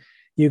on.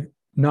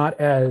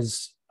 Not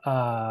as they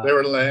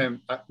were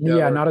lame.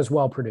 Not as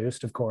well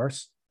produced, of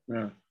course.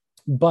 Yeah.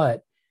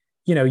 But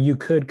you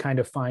could kind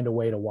of find a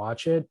way to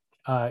watch it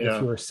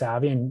if you were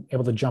savvy and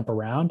able to jump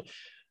around.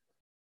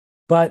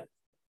 But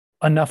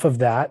enough of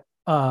that.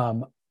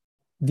 The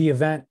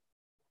event,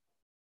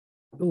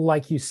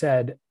 like you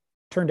said,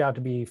 turned out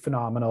to be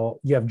phenomenal.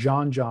 You have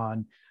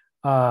John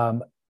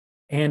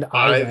and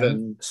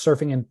Ivan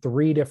surfing in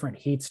 3 different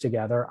heats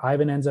together.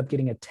 Ivan ends up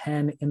getting a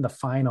 10 in the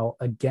final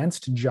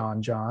against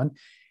John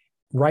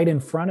right in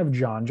front of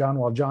John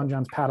while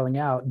John's paddling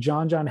out.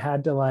 John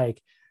had to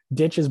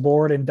ditch his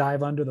board and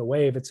dive under the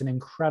wave. It's an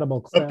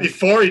incredible clip. But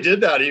before he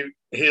did that, he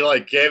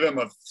gave him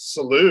a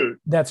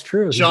salute. That's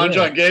true. John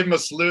gave him a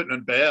salute and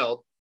then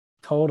bailed.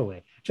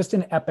 Totally. just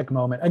an epic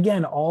moment.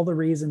 Again, all the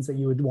reasons that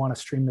you would want to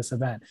stream this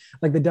event.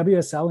 Like the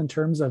WSL, in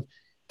terms of,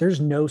 there's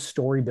no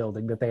story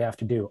building that they have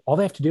to do. All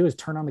they have to do is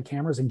turn on the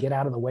cameras and get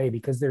out of the way,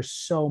 because there's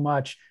so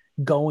much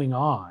going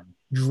on.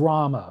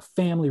 Drama,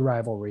 family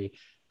rivalry,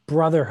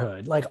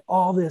 brotherhood, like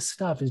all this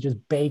stuff is just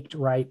baked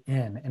right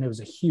in. And it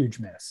was a huge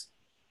miss.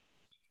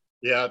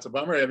 Yeah, it's a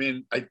bummer. I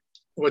mean,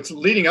 what's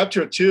leading up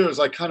to it too is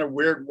like kind of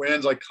weird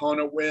winds, like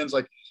Kona winds.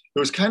 Like it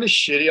was kind of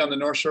shitty on the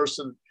North Shore.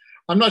 So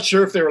I'm not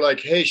sure if they were like,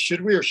 hey, should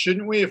we or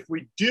shouldn't we? If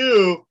we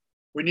do,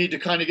 we need to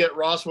kind of get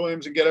Ross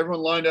Williams and get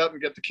everyone lined up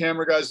and get the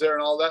camera guys there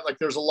and all that. Like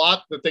there's a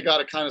lot that they got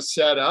to kind of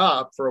set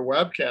up for a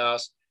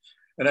webcast.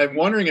 And I'm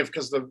wondering if,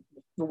 because the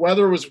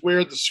weather was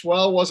weird, the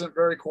swell wasn't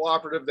very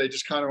cooperative, they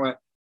just kind of went,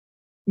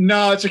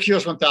 no, it's a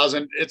QS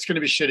 1000. It's going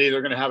to be shitty.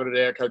 They're going to have it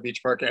at Akai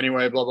Beach Park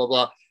anyway, blah, blah,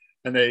 blah.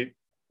 And they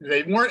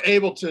weren't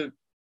able to,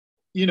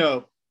 be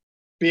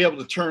able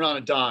to turn on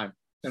a dime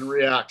and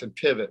react and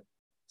pivot.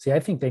 See, I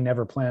think they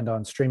never planned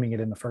on streaming it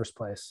in the first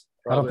place.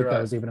 Probably I don't think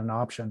that was even an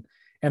option.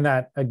 And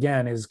that,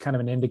 again, is kind of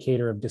an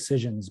indicator of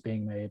decisions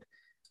being made,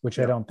 which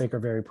I don't think are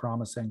very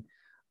promising.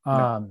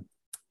 No.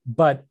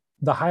 But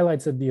the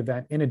highlights of the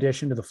event, in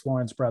addition to the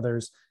Florence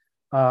brothers,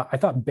 I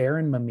thought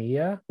Baron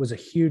Mamiya was a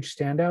huge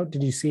standout.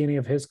 Did you see any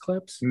of his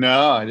clips?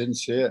 No, I didn't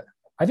see it.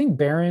 I think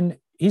Baron,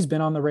 he's been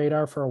on the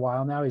radar for a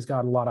while now. He's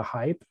got a lot of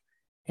hype,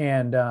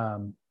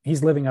 and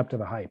he's living up to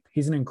the hype.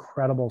 He's an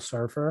incredible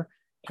surfer,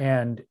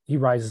 and he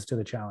rises to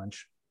the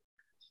challenge.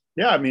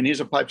 Yeah, I mean, he's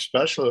a pipe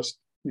specialist,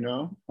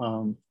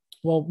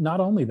 Well, not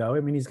only though, I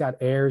mean, he's got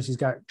airs, he's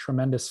got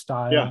tremendous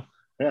style.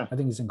 Yeah. I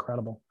think he's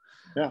incredible.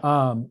 Yeah.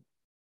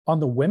 On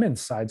the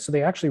women's side, so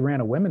they actually ran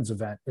a women's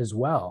event as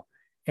well.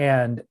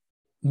 And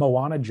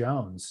Moana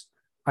Jones,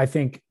 I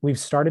think we've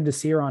started to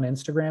see her on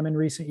Instagram in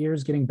recent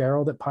years getting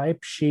barreled at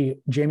pipe.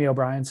 Jamie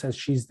O'Brien says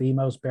she's the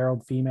most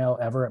barreled female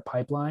ever at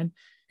Pipeline,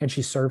 and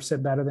she surfs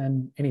it better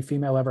than any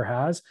female ever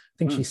has. I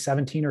think she's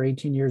 17 or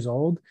 18 years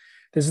old.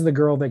 This is the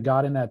girl that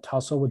got in that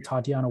tussle with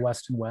Tatiana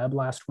Weston Webb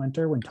last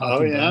winter when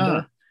Tati burned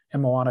her,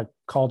 and Moana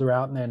called her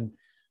out and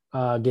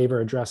then gave her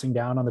a dressing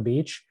down on the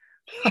beach.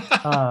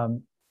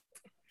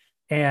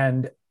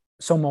 And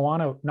so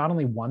Moana not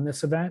only won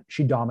this event,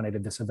 she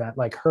dominated this event.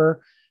 Like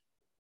her,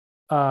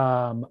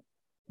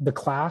 the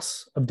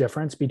class of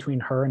difference between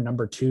her and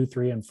number 2,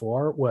 3, and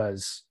 4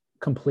 was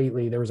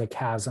completely, there was a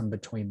chasm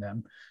between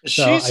them. Is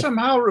she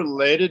somehow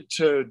related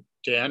to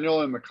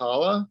Daniel and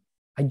Makala?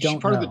 I don't know.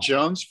 Part of the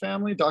Jones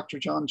family, Dr.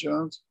 John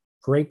Jones?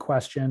 Great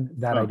question.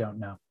 That I don't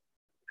know.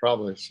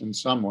 Probably in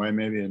some way,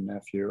 maybe a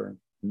nephew or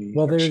niece.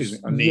 Well, there's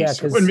a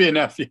niece. It wouldn't be a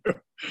nephew.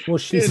 Well,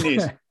 she's a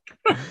niece.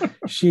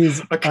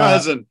 She's a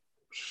cousin.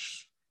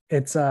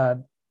 It's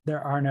there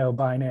are no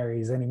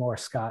binaries anymore,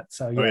 Scott.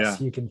 So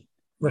yes, you can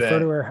refer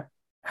to her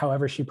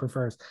however she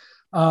prefers.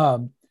 I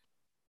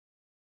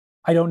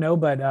don't know,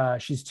 but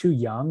she's too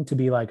young to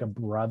be like a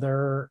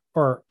brother,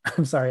 or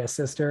I'm sorry, a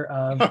sister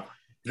of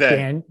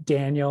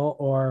Daniel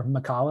or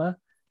Makala.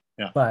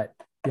 Yeah. But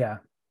yeah.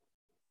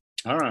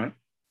 All right.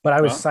 But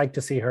I was psyched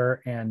to see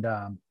her, and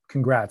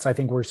congrats. I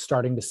think we're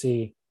starting to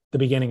see the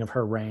beginning of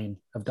her reign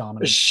of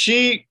dominance. Is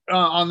she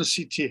on the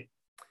CT?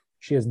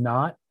 She is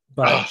not,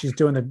 but she's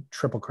doing the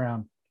Triple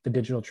Crown, the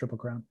digital Triple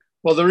Crown.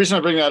 Well, the reason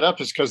I bring that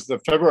up is because the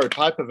February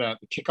Pipe event,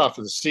 the kickoff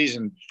of the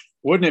season,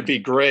 wouldn't it be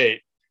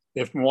great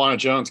if Moana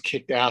Jones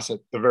kicked ass at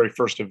the very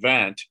first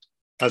event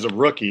as a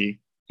rookie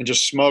and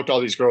just smoked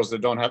all these girls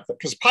that don't have,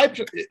 because Pipe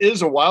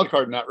is a wild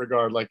card in that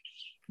regard. Like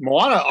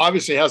Moana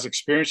obviously has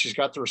experience. She's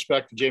got the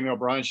respect of Jamie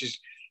O'Brien.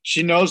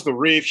 She knows the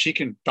reef. She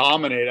can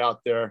dominate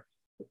out there.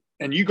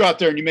 And you got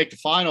there and you make the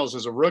finals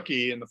as a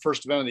rookie in the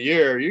first event of the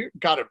year. You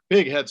got a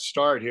big head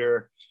start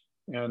here.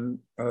 And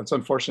it's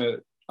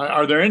unfortunate.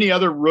 Are there any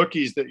other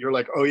rookies that you're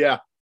like, oh yeah,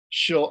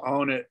 she'll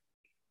own it?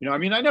 I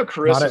mean, I know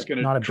Carissa's going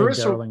to. Not a big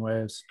Darling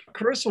Waves.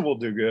 Carissa will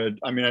do good.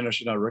 I mean, I know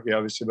she's not a rookie,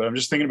 obviously, but I'm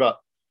just thinking about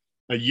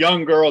a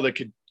young girl that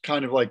could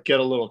kind of like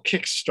get a little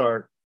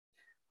kickstart.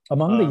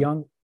 Among the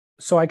young,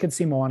 so I could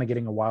see Moana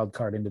getting a wild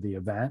card into the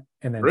event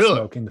and then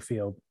smoking the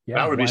field. Yeah,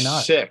 that would be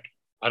sick.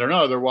 I don't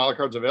know. Are there wild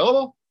cards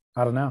available?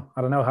 I don't know.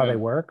 I don't know how they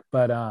work,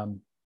 but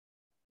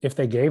if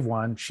they gave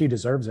one, she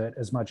deserves it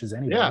as much as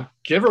anybody. Yeah,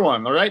 give her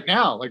one right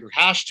now. Like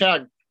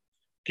hashtag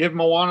give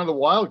Moana the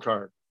wild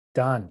card.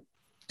 Done.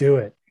 Do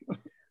it.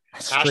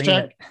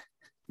 Hashtag it.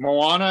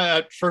 Moana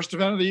at first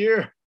event of the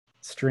year.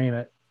 Stream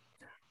it.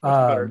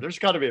 There's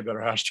got to be a better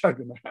hashtag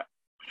than that.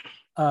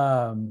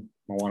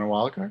 Moana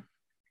wild card?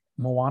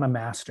 Moana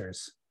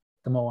Masters.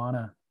 The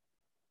Moana.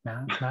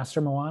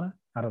 Master Moana?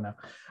 I don't know.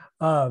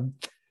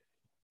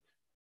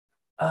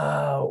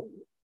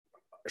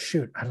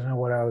 Shoot, I don't know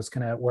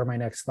where my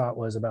next thought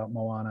was about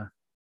Moana.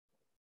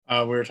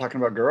 We were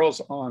talking about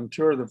girls on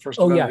tour the first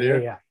event of the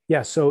year.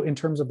 Yeah. So in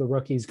terms of the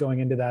rookies going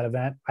into that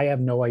event, I have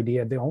no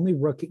idea. The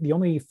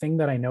only thing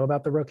that I know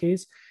about the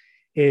rookies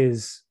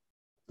is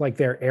like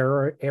their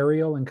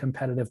aerial and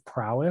competitive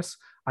prowess.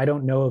 I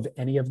don't know of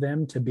any of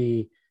them to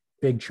be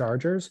big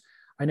chargers.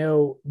 I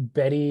know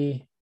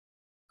Betty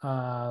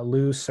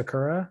Lou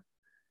Sakura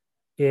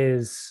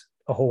is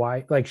a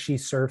Hawaii, like she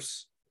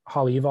surfs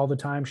Haleiwa all the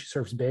time. She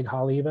surfs big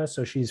Haleiwa.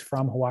 So she's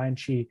from Hawaii, and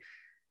she,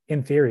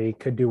 in theory,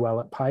 could do well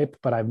at pipe,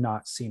 but I've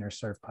not seen her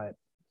surf pipe.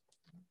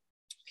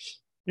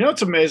 You know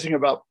what's amazing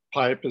about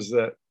pipe is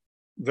that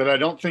I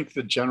don't think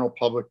the general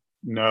public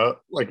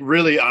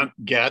really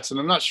gets, and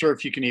I'm not sure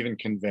if you can even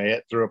convey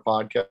it through a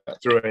podcast,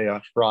 through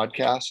a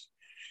broadcast,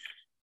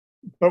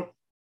 but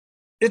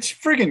it's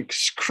friggin'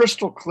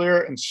 crystal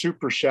clear and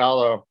super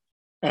shallow,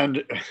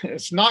 and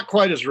it's not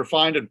quite as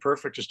refined and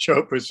perfect as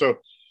Chopu. So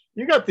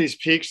you got these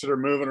peaks that are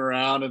moving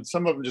around, and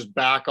some of them just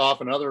back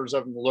off, and others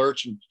of them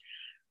lurch. And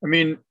I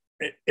mean,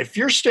 if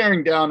you're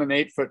staring down an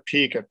 8-foot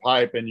peak at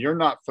pipe and you're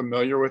not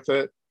familiar with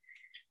it,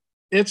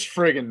 it's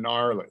friggin'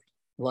 gnarly.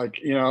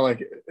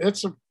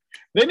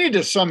 They need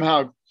to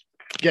somehow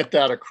get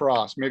that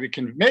across. Maybe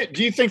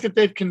do you think that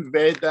they've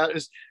conveyed that?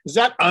 Is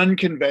that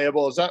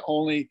unconveyable? Is that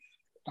only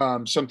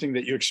something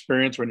that you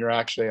experience when you're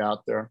actually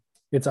out there?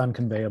 It's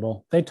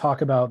unconveyable. They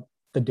talk about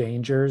the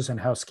dangers and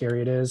how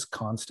scary it is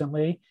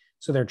constantly.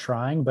 So they're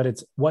trying, but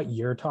it's what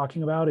you're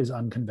talking about is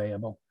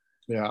unconveyable.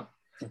 Yeah,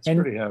 it's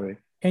pretty heavy.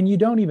 And you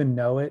don't even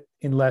know it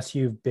unless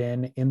you've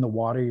been in the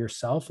water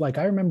yourself. Like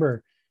I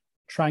remember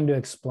trying to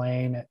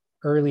explain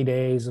early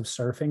days of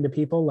surfing to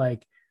people,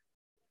 like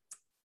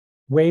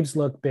waves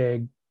look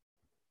big,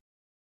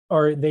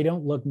 or they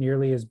don't look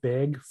nearly as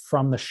big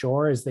from the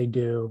shore as they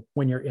do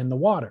when you're in the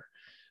water.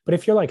 But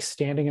if you're like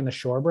standing in the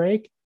shore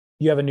break,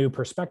 you have a new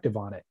perspective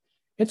on it.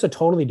 It's a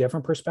totally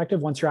different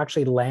perspective once you're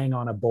actually laying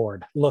on a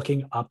board,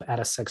 looking up at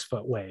a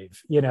 6-foot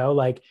wave,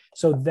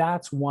 so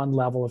that's one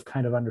level of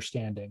kind of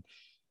understanding.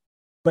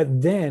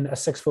 But then a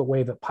 6-foot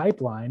wave at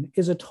Pipeline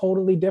is a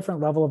totally different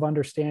level of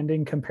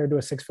understanding compared to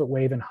a 6-foot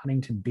wave in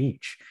Huntington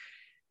Beach.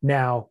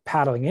 Now,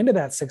 paddling into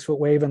that 6-foot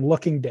wave and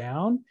looking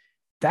down,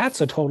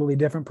 that's a totally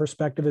different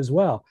perspective as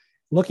well.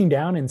 Looking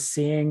down and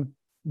seeing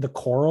the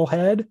coral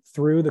head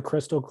through the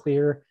crystal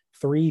clear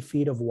 3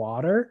 feet of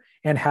water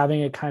and having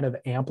it kind of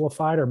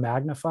amplified or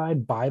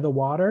magnified by the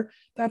water,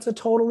 that's a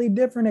totally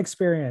different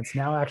experience.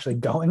 Now actually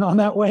going on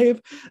that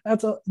wave,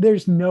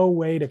 there's no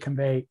way to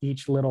convey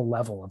each little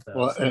level of those.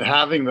 Well,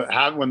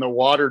 and when the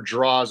water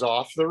draws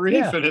off the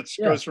reef and it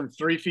goes from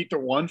 3 feet to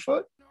 1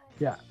 foot.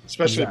 Yeah.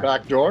 Especially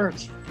back door,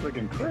 it's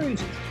freaking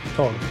crazy.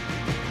 Totally.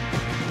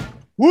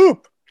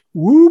 Whoop.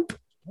 Whoop.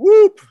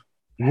 Whoop.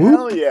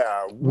 Hell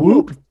yeah.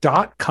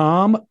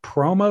 Whoop.com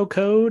promo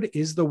code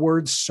is the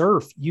word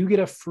surf. You get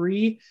a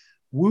free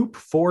Whoop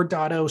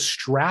 4.0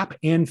 strap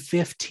and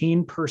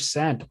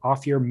 15%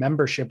 off your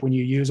membership when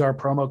you use our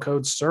promo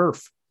code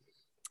surf.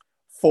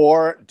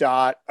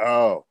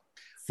 4.0.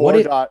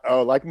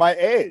 4.0, like my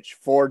age,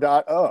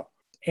 4.0.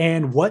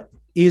 And what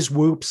is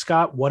Whoop,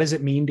 Scott? What does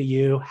it mean to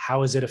you?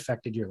 How has it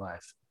affected your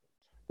life?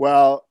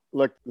 Well,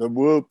 look, the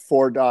Whoop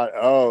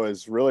 4.0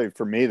 is really,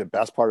 for me, the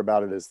best part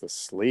about it is the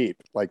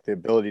sleep, like the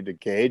ability to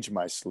gauge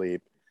my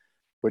sleep,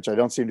 which I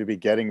don't seem to be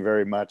getting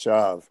very much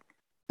of.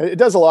 It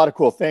does a lot of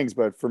cool things,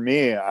 but for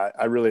me,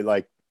 I really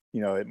like,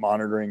 it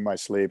monitoring my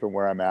sleep and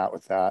where I'm at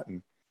with that.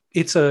 And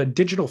it's a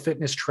digital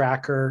fitness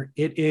tracker.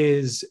 It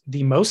is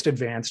the most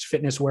advanced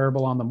fitness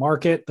wearable on the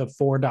market. The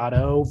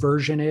 4.0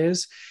 version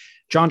is.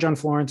 John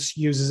Florence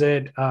uses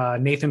it.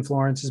 Nathan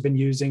Florence has been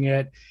using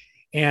it.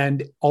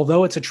 And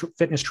although it's a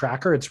fitness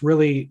tracker, it's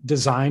really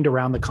designed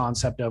around the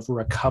concept of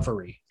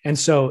recovery. And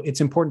so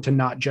it's important to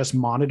not just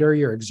monitor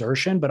your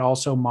exertion, but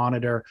also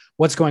monitor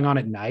what's going on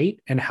at night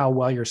and how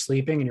well you're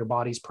sleeping and your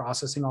body's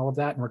processing all of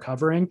that and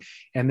recovering,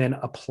 and then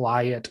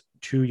apply it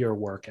to your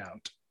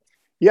workout.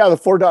 Yeah, the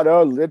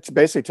 4.0, it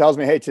basically tells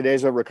me, hey,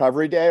 today's a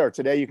recovery day, or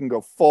today you can go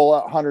full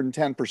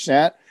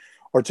 110%,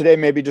 or today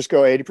maybe just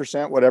go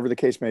 80%, whatever the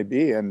case may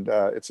be. And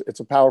it's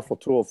a powerful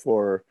tool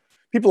for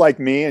people like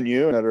me and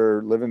you that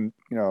are living,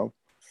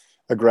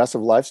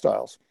 aggressive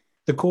lifestyles.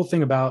 The cool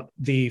thing about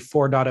the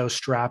 4.0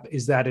 strap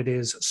is that it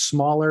is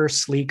smaller,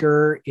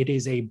 sleeker. It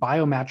is a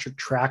biometric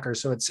tracker.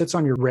 So it sits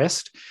on your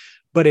wrist,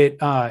 but it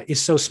is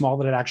so small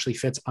that it actually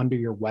fits under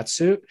your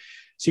wetsuit.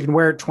 So you can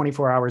wear it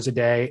 24 hours a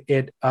day.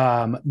 It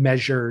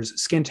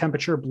measures skin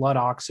temperature, blood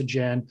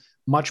oxygen,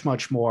 much,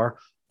 much more.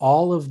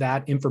 All of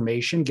that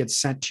information gets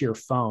sent to your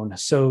phone.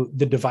 So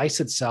the device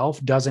itself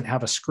doesn't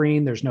have a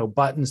screen. There's no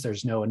buttons.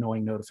 There's no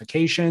annoying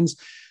notifications,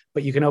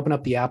 but you can open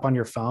up the app on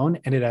your phone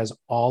and it has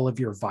all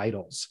of your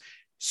vitals.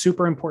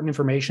 Super important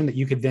information that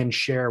you could then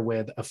share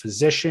with a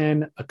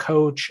physician, a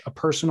coach, a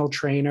personal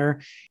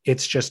trainer.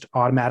 It's just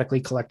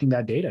automatically collecting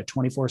that data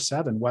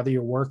 24/7, whether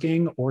you're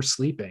working or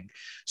sleeping.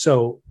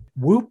 So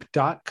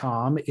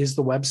Whoop.com is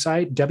the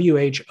website,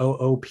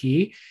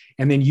 WHOOP,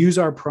 and then use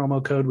our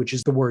promo code, which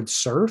is the word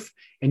surf,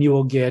 and you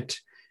will get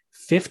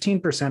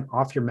 15%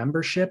 off your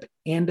membership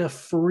and a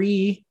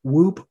free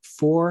Whoop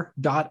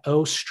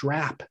 4.0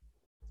 strap.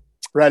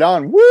 Right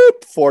on.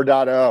 Whoop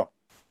 4.0.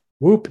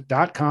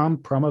 Whoop.com,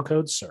 promo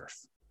code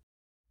surf.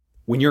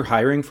 When you're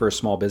hiring for a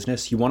small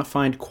business, you want to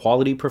find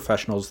quality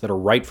professionals that are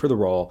right for the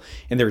role,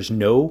 and there's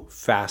no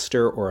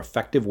faster or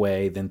effective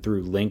way than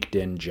through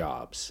LinkedIn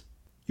Jobs.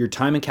 Your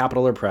time and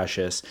capital are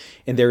precious,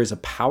 and there is a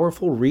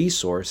powerful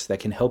resource that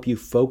can help you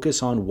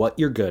focus on what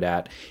you're good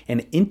at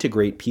and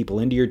integrate people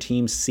into your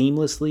team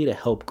seamlessly to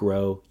help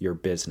grow your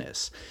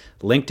business.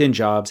 LinkedIn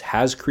Jobs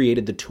has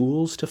created the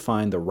tools to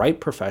find the right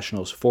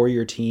professionals for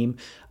your team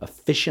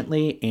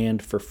efficiently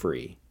and for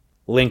free.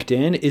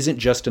 LinkedIn isn't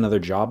just another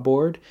job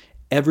board.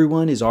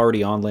 Everyone is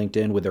already on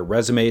LinkedIn with their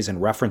resumes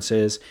and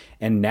references,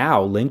 and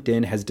now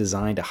LinkedIn has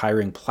designed a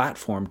hiring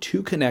platform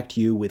to connect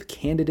you with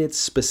candidates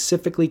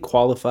specifically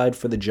qualified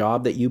for the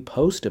job that you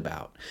post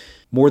about.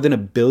 More than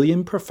 1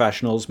 billion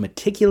professionals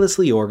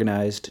meticulously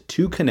organized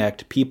to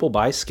connect people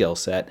by skill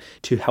set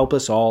to help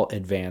us all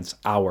advance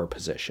our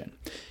position.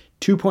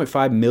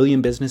 2.5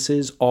 million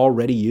businesses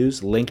already use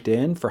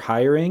LinkedIn for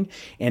hiring,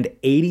 and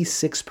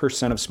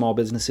 86% of small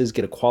businesses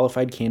get a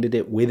qualified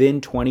candidate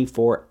within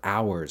 24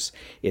 hours.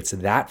 It's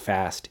that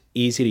fast,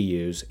 easy to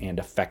use, and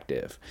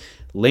effective.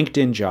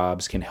 LinkedIn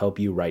Jobs can help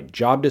you write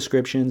job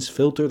descriptions,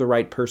 filter the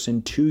right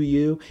person to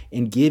you,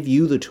 and give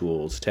you the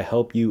tools to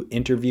help you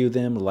interview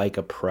them like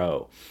a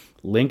pro.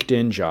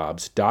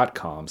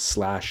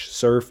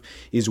 LinkedInjobs.com/surf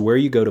is where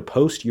you go to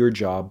post your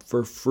job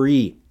for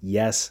free.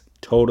 Yes,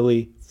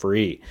 totally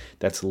free.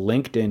 That's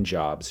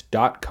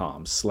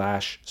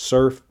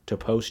linkedinjobs.com/surf to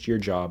post your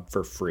job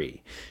for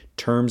free.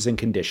 Terms and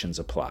conditions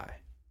apply.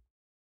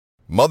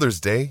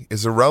 Mother's Day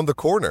is around the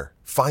corner.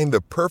 Find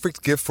the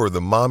perfect gift for the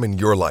mom in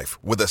your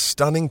life with a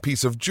stunning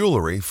piece of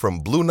jewelry from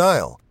Blue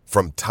Nile.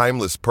 From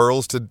timeless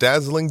pearls to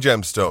dazzling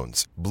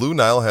gemstones, Blue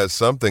Nile has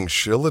something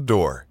she'll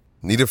adore.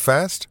 Need it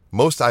fast?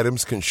 Most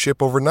items can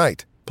ship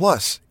overnight.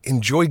 Plus,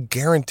 enjoy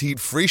guaranteed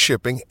free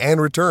shipping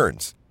and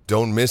returns.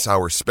 Don't miss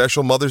our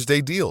special Mother's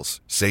Day deals.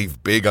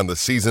 Save big on the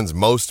season's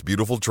most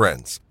beautiful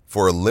trends.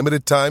 For a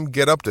limited time,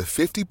 get up to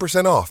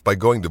 50% off by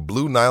going to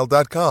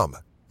BlueNile.com.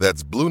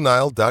 That's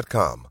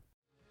BlueNile.com.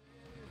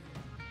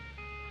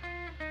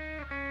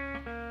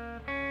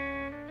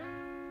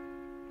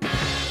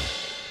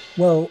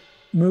 Well,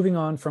 moving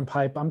on from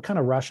pipe, I'm kind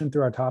of rushing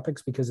through our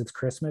topics because it's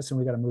Christmas and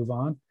we got to move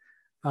on.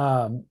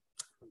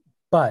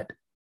 But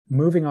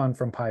moving on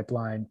from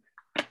pipeline,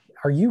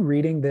 are you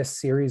reading this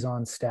series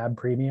on Stab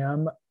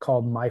Premium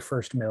called My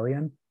First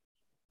Million?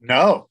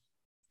 No.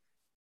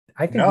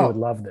 I think you would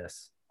love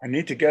this. I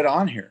need to get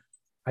on here.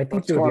 I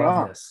think you would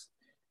love this.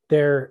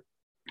 They're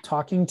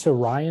talking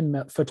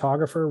to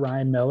photographer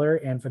Ryan Miller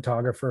and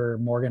photographer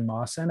Morgan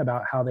Mawson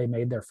about how they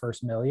made their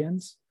first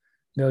millions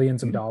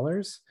of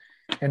dollars.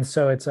 And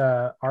so it's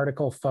an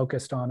article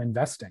focused on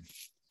investing.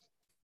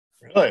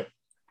 Really?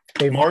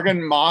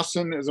 Morgan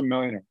Mawson is a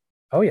millionaire.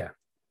 Oh, yeah.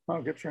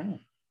 Oh, good for him.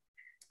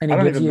 And he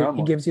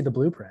gives you the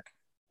blueprint.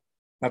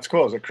 That's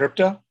cool. Is it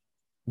crypto?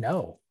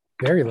 No,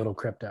 very little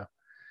crypto.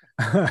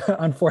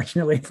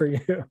 Unfortunately for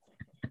you.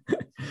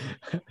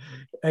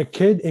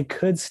 It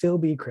could still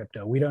be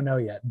crypto. We don't know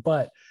yet.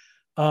 But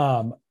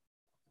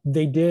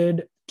they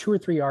did 2 or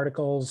 3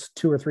 articles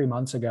 2 or 3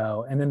 months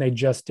ago, and then they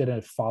just did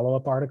a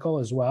follow-up article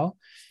as well.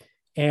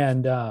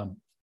 And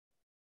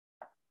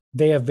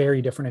they have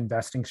very different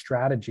investing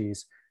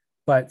strategies.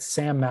 But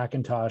Sam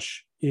McIntosh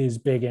is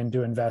big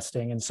into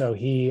investing. And so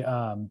he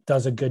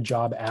does a good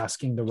job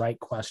asking the right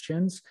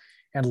questions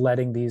and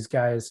letting these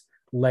guys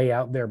lay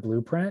out their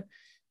blueprint.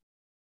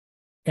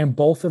 And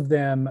both of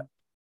them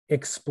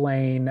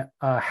explain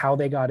how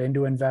they got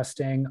into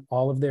investing,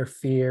 all of their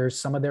fears,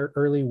 some of their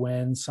early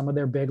wins, some of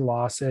their big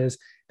losses.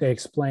 They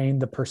explain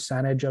the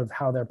percentage of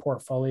how their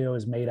portfolio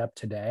is made up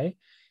today.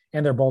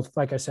 And they're both,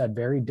 like I said,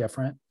 very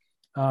different.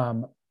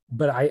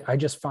 But I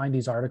just find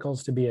these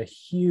articles to be a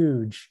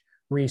huge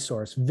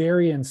resource,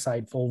 very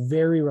insightful,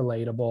 very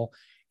relatable,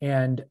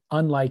 and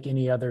unlike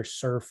any other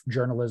surf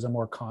journalism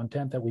or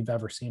content that we've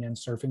ever seen in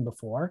surfing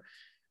before.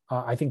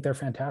 I think they're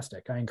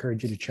fantastic. I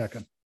encourage you to check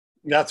them.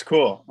 That's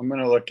cool. I'm going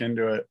to look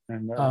into it.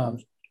 And I'm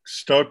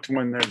stoked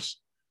when there's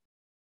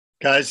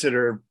guys that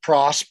are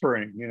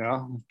prospering,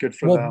 good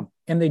for them.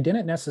 And they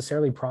didn't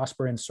necessarily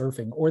prosper in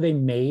surfing, or they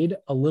made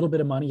a little bit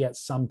of money at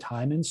some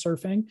time in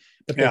surfing,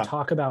 but they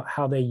talk about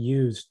how they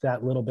used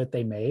that little bit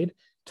they made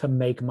to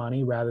make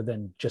money rather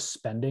than just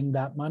spending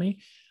that money.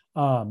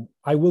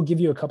 I will give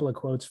you a couple of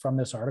quotes from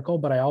this article,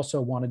 but I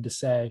also wanted to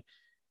say,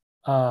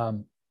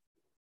 I'm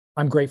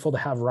grateful to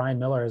have Ryan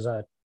Miller as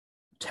a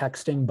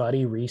texting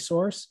buddy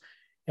resource.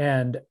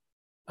 And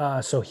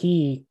so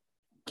he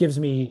gives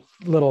me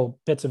little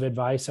bits of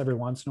advice every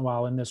once in a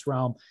while in this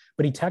realm,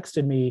 but he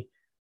texted me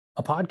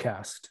a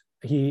podcast.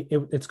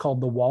 It's called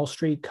The Wall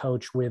Street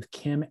Coach with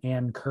Kim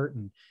Ann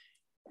Curtin.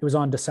 It was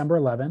on December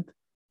 11th.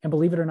 And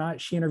believe it or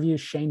not, she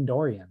interviews Shane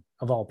Dorian,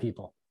 of all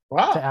people,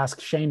 to ask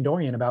Shane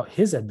Dorian about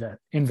his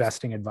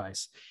investing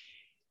advice.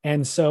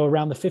 And so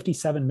around the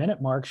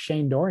 57-minute mark,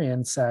 Shane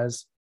Dorian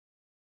says,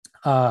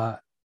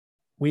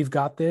 we've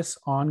got this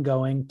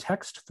ongoing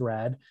text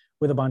thread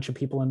with a bunch of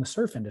people in the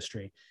surf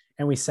industry.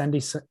 And we send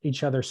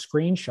each other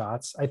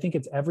screenshots. I think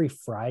it's every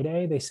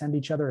Friday they send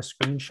each other a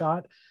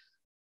screenshot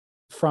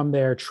from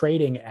their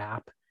trading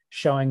app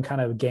showing kind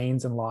of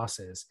gains and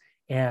losses.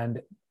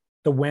 And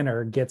the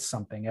winner gets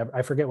something.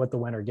 I forget what the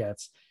winner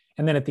gets.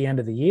 And then at the end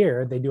of the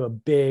year, they do a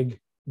big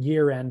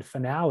year-end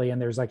finale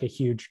and there's like a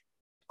huge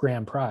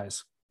grand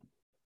prize.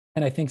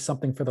 And I think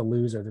something for the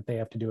loser that they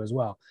have to do as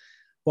well.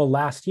 Well,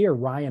 last year,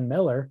 Ryan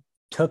Miller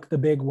took the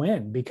big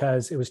win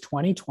because it was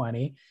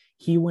 2020.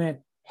 He went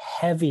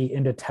heavy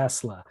into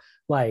Tesla,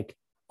 like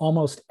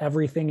almost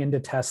everything into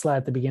Tesla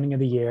at the beginning of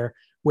the year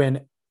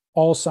when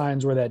all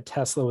signs were that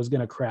Tesla was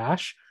going to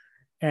crash.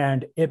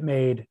 And it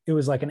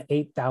was like an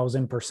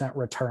 8,000%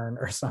 return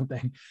or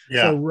something.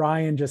 Yeah. So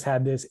Ryan just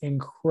had this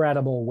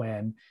incredible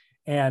win.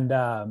 And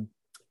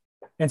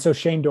so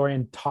Shane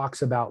Dorian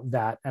talks about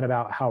that and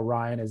about how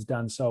Ryan has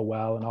done so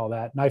well and all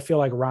that. And I feel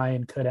like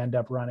Ryan could end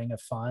up running a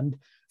fund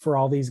for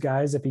all these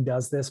guys if he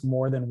does this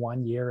more than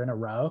 1 year in a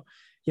row.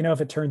 You know,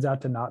 if it turns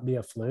out to not be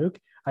a fluke,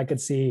 I could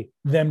see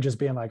them just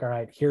being like, all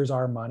right, here's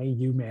our money.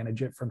 You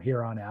manage it from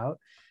here on out,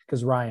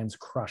 because Ryan's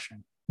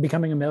crushing,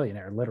 becoming a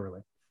millionaire,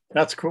 literally.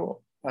 That's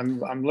cool.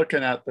 I'm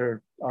looking at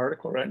their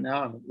article right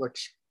now and it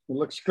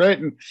looks great.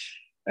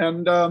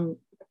 And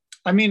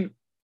I mean,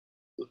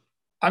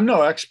 I'm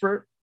no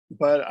expert,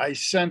 but I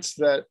sense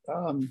that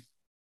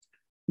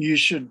you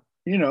should,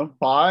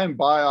 buy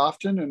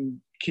often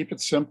and keep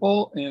it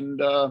simple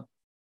and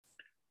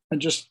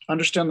just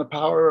understand the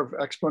power of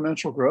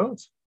exponential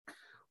growth.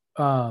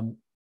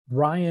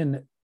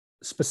 Ryan,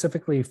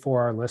 specifically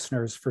for our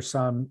listeners, for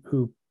some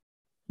who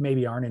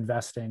maybe aren't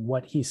investing,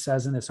 what he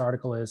says in this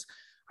article is,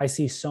 I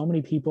see so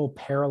many people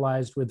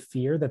paralyzed with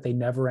fear that they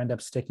never end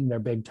up sticking their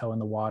big toe in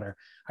the water.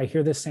 I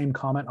hear this same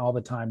comment all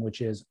the time,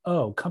 which is,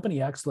 oh,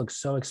 company X looks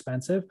so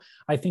expensive,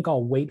 I think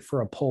I'll wait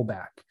for a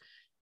pullback.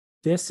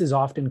 This is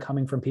often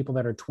coming from people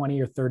that are 20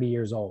 or 30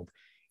 years old.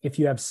 If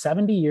you have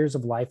 70 years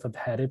of life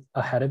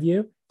ahead of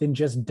you, then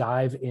just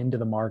dive into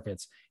the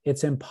markets.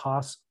 It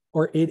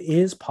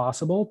is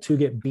possible to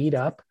get beat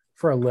up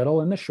for a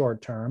little in the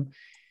short term,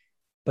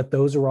 but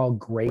those are all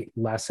great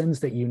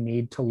lessons that you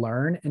need to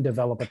learn and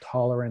develop a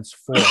tolerance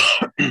for.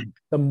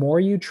 The more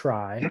you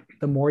try,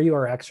 the more you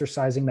are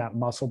exercising that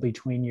muscle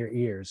between your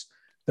ears.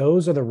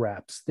 Those are the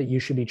reps that you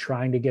should be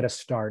trying to get a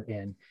start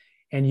in.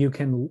 And you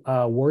can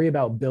worry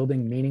about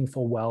building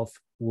meaningful wealth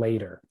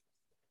later.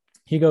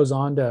 He goes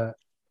on to,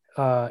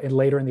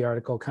 later in the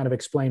article, kind of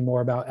explain more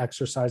about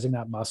exercising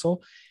that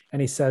muscle. And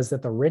he says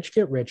that the rich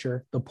get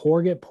richer, the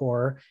poor get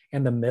poorer,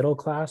 and the middle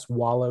class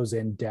wallows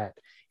in debt.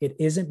 It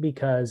isn't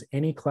because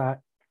any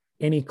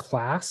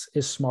class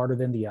is smarter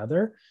than the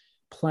other.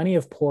 Plenty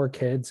of poor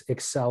kids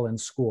excel in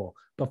school,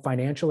 but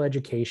financial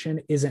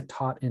education isn't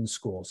taught in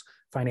schools.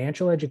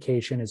 Financial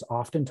education is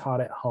often taught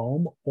at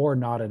home or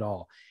not at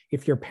all.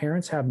 If your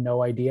parents have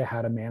no idea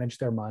how to manage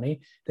their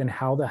money, then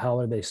how the hell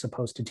are they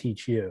supposed to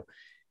teach you?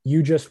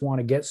 You just want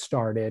to get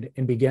started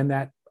and begin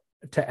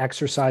to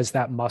exercise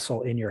that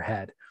muscle in your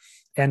head.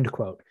 End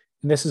quote.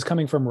 And this is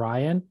coming from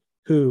Ryan,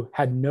 who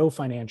had no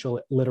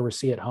financial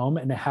literacy at home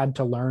and had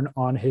to learn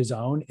on his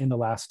own in the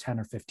last 10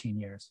 or 15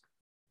 years.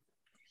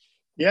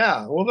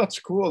 Yeah, well, that's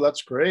cool.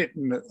 That's great.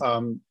 And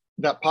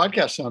that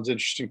podcast sounds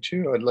interesting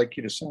too. I'd like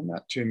you to send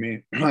that to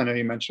me. I know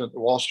you mentioned it, the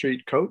Wall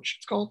Street Coach,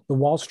 it's called. The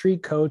Wall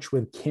Street Coach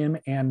with Kim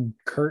and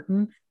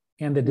Curtin.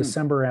 And the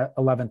December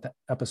 11th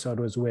episode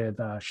was with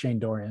Shane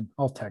Dorian.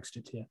 I'll text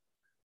it to you.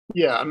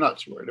 Yeah, I'm not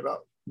too worried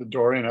about the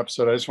Dorian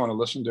episode. I just want to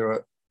listen to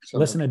it. So,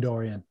 listen to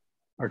Dorian.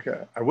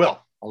 Okay, I will.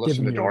 I'll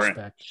listen to Dorian.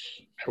 Respect.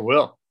 I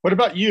will. What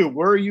about you?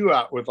 Where are you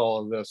at with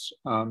all of this?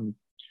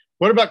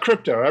 What about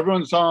crypto?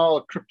 Everyone's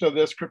all crypto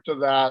this, crypto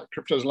that.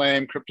 Crypto's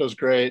lame. Crypto's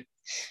great.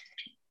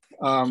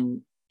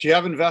 Do you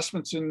have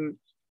investments in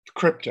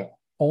crypto?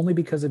 Only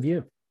because of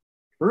you.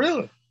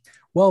 Really?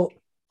 Well,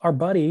 our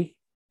buddy,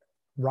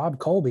 Rob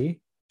Colby.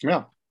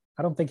 Yeah.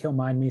 I don't think he'll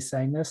mind me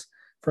saying this,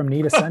 from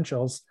Neat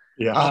Essentials.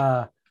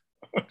 Yeah.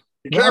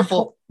 Be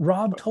careful.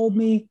 Rob told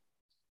me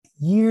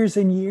years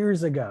and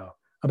years ago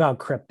about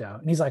crypto.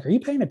 And he's like, are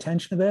you paying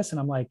attention to this? And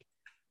I'm like,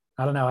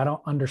 I don't know. I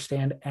don't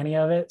understand any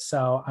of it.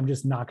 So I'm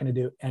just not going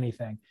to do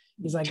anything.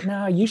 He's like,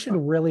 no, you should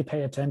really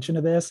pay attention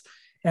to this.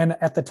 And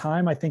at the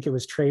time, I think it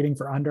was trading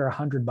for under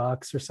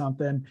 $100 or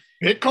something.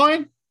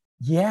 Bitcoin?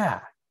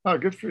 Yeah. Oh,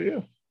 good for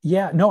you.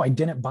 Yeah. No, I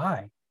didn't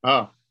buy.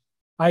 Oh.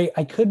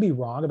 I could be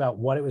wrong about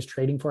what it was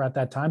trading for at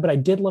that time, but I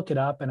did look it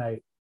up and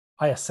I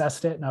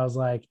assessed it and I was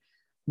like,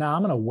 no,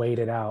 I'm going to wait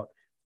it out.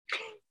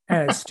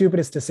 And it's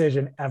stupidest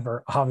decision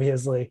ever,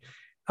 obviously.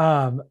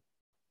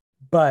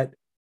 But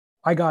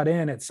I got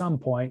in at some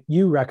point.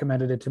 You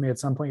recommended it to me at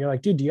some point. You're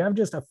like, dude, do you have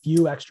just a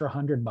few extra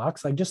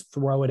 $100? Like, just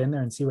throw it in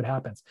there and see what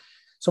happens.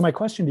 So my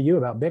question to you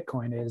about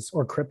Bitcoin is,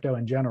 or crypto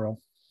in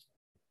general,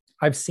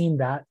 I've seen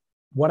that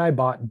what I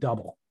bought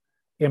double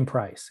in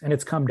price, and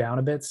it's come down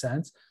a bit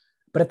since.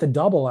 But at the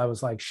double, I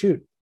was like,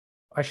 shoot,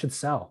 I should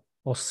sell.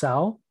 Well,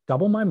 sell,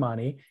 double my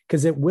money,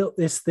 because it will.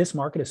 This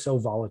market is so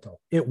volatile.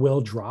 It will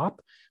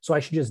drop. So I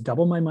should just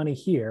double my money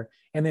here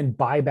and then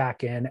buy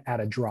back in at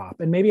a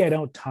drop. And maybe I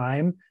don't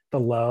time the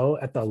low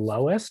at the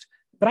lowest,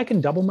 but I can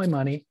double my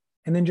money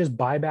and then just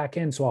buy back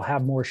in. So I'll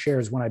have more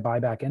shares when I buy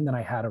back in than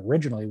I had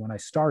originally when I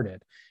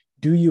started.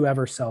 Do you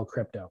ever sell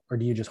crypto, or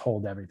do you just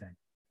hold everything?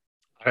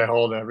 I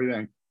hold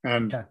everything.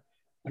 And okay.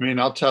 I mean,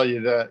 I'll tell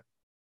you that,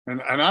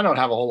 and I don't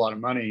have a whole lot of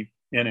money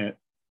in it.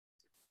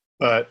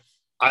 but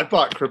I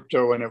bought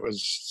crypto when it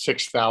was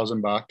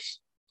 $6,000,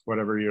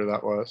 whatever year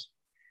that was.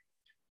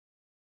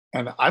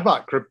 And I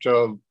bought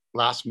crypto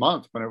last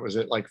month when it was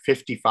at like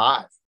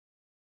 55.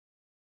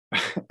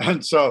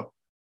 And so,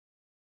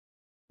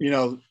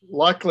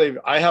 luckily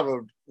I have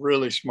a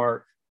really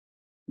smart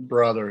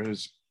brother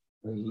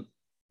who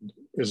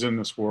is in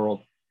this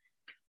world.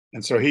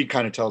 And so he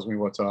kind of tells me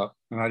what's up,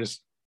 and I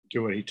just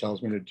do what he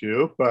tells me to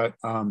do. But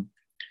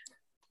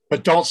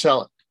don't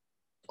sell it.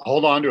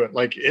 Hold on to it.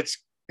 Like it's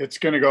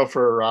going to go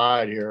for a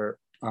ride here.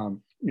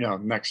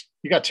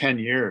 You got 10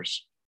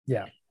 years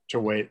to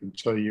wait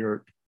until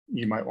you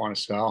might want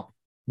to sell.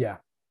 Yeah.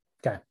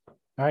 Okay.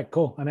 All right,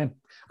 cool. I mean,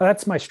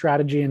 that's my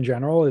strategy in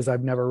general is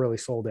I've never really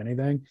sold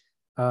anything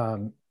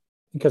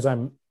because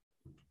I'm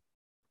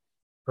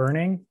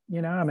earning,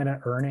 I'm in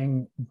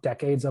earning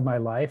decades of my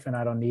life and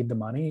I don't need the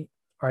money,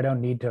 or I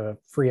don't need to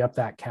free up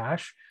that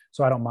cash.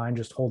 So I don't mind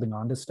just holding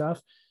on to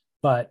stuff.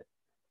 But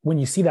when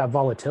you see that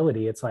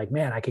volatility, it's like,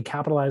 man, I could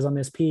capitalize on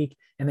this peak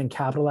and then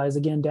capitalize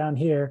again down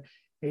here,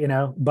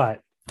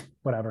 but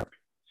whatever.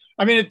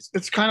 I mean,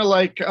 it's kind of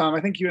like,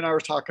 I think you and I were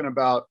talking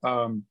about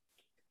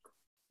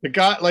the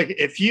guy, like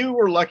if you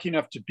were lucky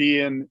enough to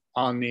be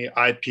on the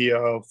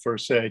IPO for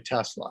say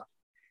Tesla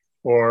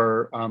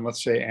or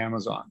let's say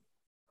Amazon,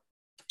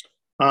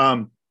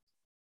 I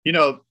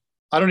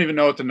don't even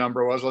know what the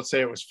number was. Let's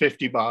say it was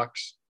 $50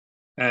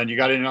 and you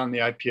got in on the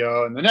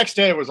IPO and the next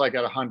day it was like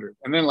at 100.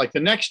 And then like the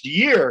next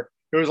year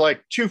it was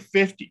like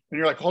 250 and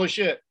you're like, holy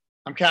shit,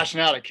 I'm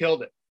cashing out. I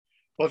killed it.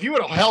 Well, if you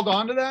would have held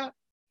on to that,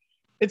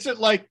 it's at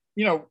like,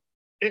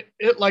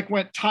 it like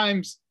went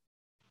times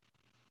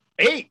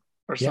 8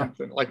 or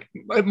something. Like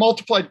it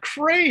multiplied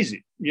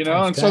crazy,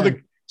 and so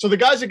the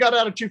guys that got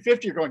out of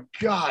 250 are going,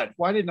 God,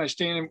 why didn't I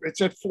stay in?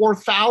 It's at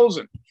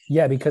 4,000.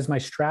 Yeah, because my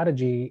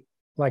strategy,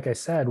 like I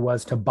said,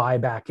 was to buy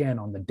back in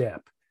on the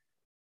dip.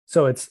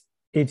 So it's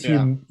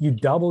you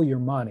double your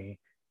money,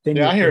 then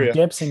you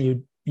dips and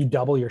you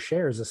double your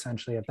shares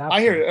essentially at that point.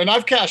 I hear you. And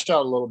I've cashed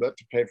out a little bit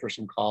to pay for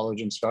some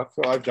college and stuff.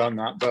 So I've done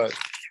that. But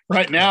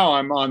right now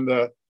I'm on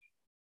the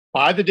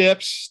buy the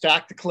dips,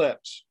 stack the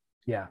clips.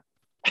 Yeah.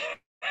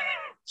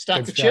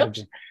 Stack the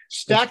chips,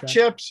 stack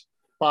chips,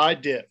 buy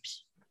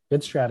dips.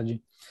 Good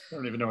strategy. I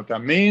don't even know what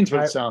that means,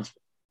 but it sounds.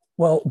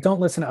 Well, don't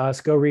listen to us.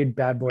 Go read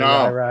Bad Boy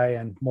Rai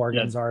and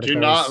Morgan's articles. Do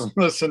not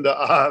listen to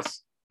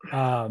us.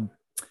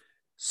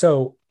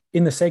 So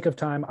in the sake of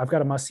time, I've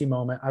got a must-see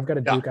moment. I've got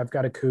a Duke. I've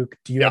got a Kook.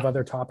 Do you have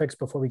other topics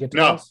before we get to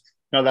those?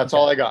 No, that's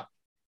all I got.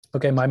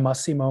 Okay, my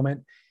must-see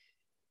moment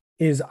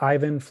is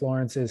Ivan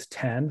Florence's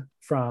 10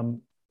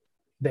 from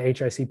the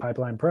HIC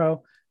Pipeline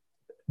Pro.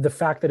 The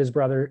fact that his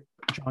brother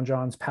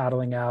John's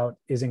paddling out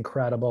is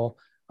incredible.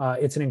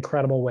 It's an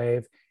incredible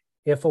wave.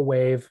 If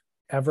there's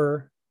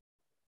ever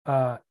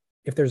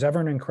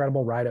an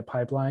incredible ride at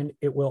Pipeline,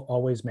 it will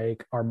always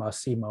make our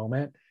must-see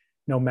moment,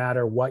 no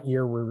matter what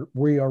year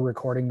we are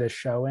recording this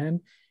show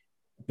in,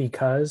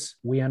 because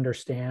we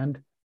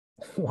understand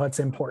what's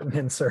important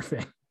in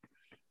surfing.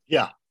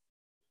 Yeah.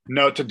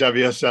 Note to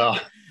WSL.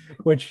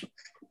 Which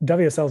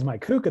WSL is my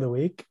kook of the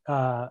week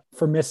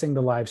for missing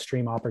the live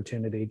stream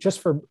opportunity,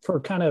 just for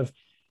kind of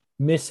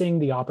missing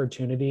the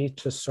opportunity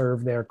to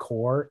serve their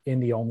core in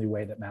the only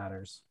way that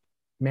matters.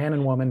 Man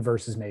and woman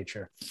versus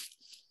nature.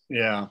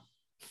 Yeah.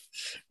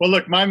 Well,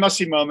 look, my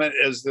must-see moment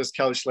is this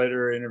Kelly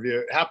Slater interview.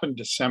 It happened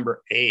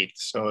December 8th.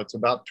 So it's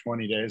about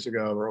 20 days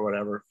ago or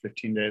whatever,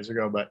 15 days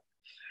ago. But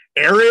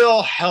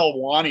Ariel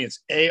Helwani, it's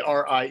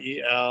Ariel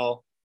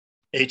Helwani.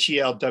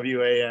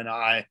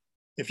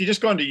 If you just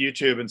go into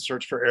YouTube and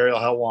search for Ariel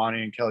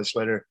Helwani and Kelly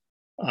Slater,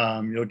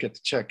 you'll get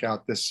to check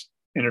out this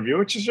interview,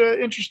 which is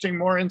interesting,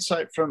 more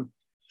insight from,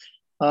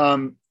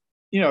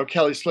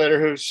 Kelly Slater,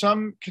 who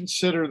some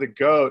consider the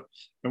GOAT.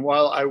 And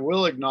while I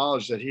will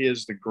acknowledge that he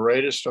is the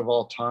greatest of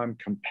all time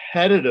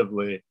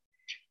competitively,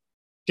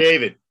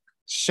 David,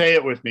 say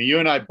it with me. You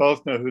and I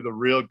both know who the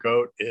real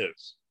GOAT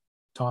is.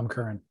 Tom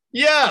Curran.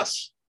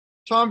 Yes,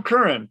 Tom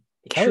Curran.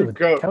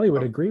 Kelly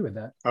would agree with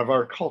that. Of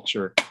our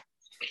culture.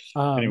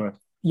 Anyway.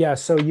 Yeah,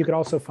 so you could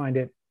also find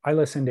it. I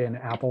listened in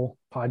Apple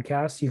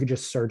Podcasts. You could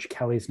just search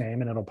Kelly's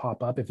name and it'll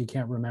pop up if you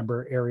can't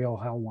remember Ariel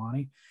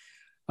Helwani.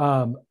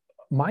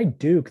 My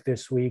Duke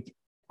this week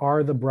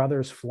are the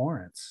brothers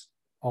Florence,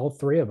 all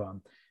three of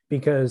them,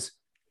 because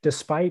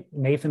despite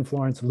Nathan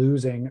Florence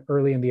losing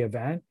early in the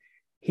event,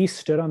 he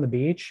stood on the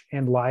beach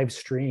and live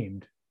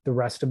streamed the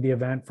rest of the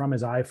event from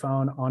his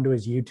iPhone onto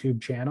his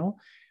YouTube channel.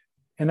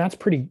 And that's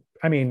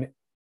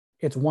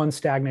it's one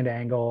stagnant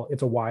angle.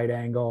 It's a wide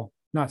angle,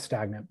 not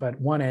stagnant, but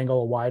one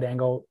angle, a wide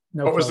angle.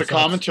 No. What was the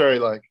commentary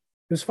like?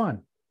 It was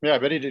fun. Yeah, I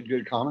bet he did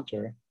good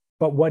commentary.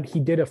 But what he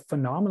did a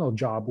phenomenal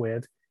job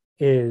with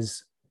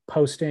is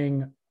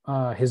posting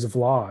his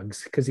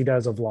vlogs, because he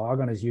does a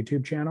vlog on his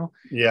YouTube channel.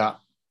 Yeah.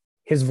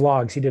 His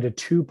vlogs, he did a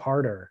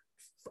 2-parter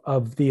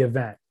of the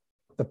event,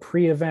 the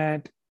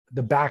pre-event,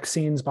 the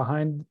backstage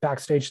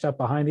stuff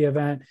behind the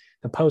event,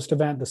 the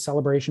post-event, the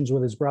celebrations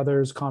with his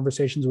brothers,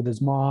 conversations with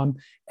his mom,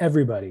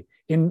 everybody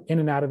in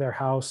and out of their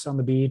house on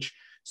the beach.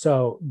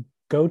 So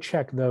go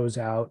check those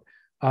out.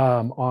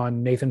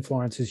 on Nathan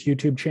Florence's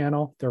YouTube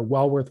channel. They're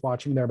well worth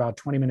watching. They're about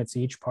 20 minutes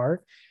each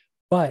part.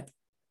 But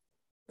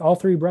all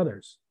three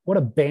brothers, what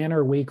a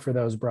banner week for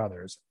those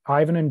brothers.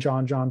 Ivan and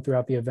John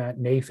throughout the event,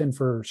 Nathan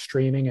for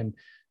streaming and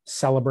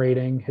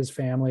celebrating his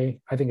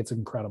family. I think it's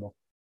incredible.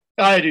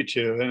 I do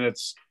too. And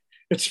it's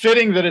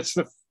fitting that it's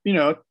the,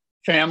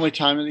 family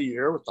time of the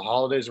year with the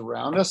holidays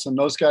around us. And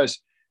those guys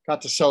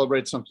got to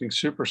celebrate something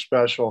super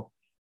special.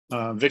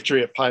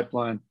 Victory at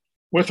Pipeline,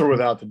 with or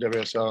without the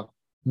WSL.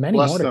 Many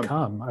more to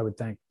come, I would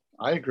think.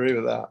 I agree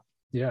with that.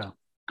 Yeah.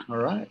 All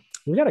right.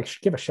 We got to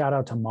give a shout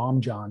out to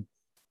Mom John.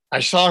 I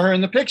saw her in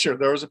the picture.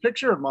 There was a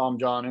picture of Mom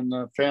John in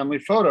the family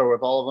photo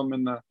with all of them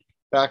in the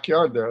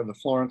backyard there, the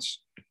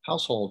Florence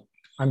household.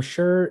 I'm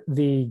sure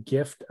the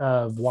gift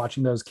of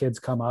watching those kids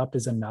come up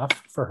is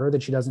enough for her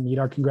that she doesn't need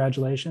our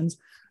congratulations.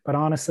 But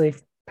honestly,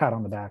 pat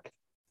on the back.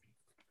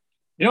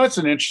 It's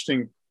an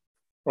interesting,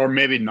 or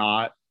maybe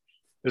not,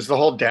 is the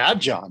whole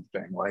Dad John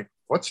thing. Like,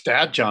 what's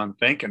Dad John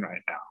thinking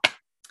right now?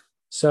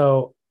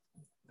 So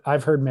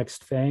I've heard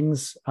mixed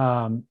things.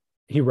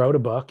 He wrote a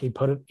book.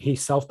 He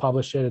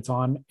self-published it. It's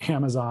on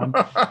Amazon. And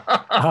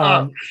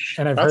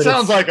I've heard that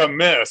sounds like a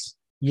miss.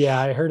 Yeah,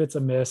 I heard it's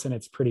a miss and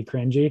it's pretty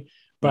cringy.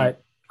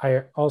 But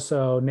I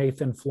also,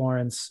 Nathan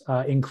Florence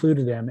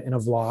included him in a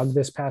vlog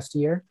this past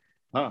year.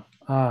 Huh.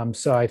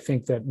 So I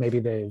think that maybe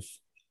they've.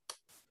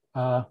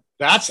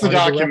 That's the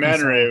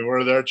documentary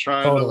where they're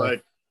trying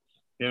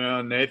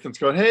to Nathan's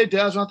going, "Hey,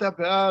 Dad's not that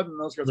bad," and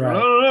those guys go,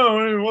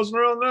 "No, he wasn't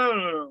around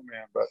there,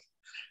 man." But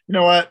you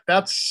know what?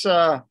 That's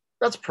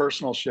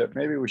personal shit.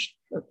 Maybe we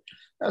should.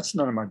 That's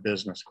none of my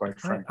business, quite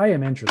frankly. I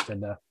am interested,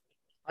 though.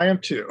 I am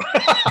too.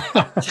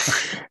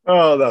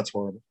 Oh, that's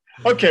horrible.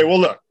 Okay, well,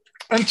 look.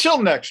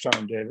 Until next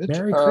time, David.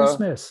 Merry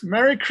Christmas.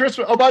 Merry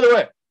Christmas. Oh, by the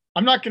way,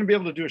 I'm not going to be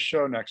able to do a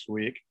show next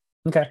week.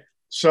 Okay.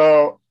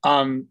 So,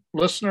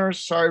 listeners,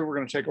 sorry, we're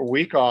going to take a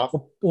week off.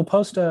 We'll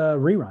post a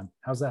rerun.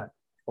 How's that?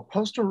 We'll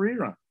post a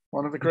rerun.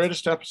 One of the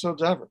greatest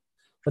episodes ever.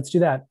 Let's do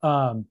that.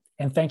 And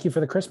thank you for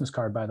the Christmas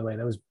card, by the way.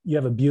 You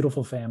have a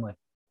beautiful family.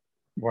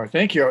 Boy,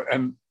 thank you.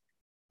 And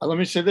let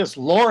me say this: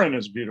 Lauren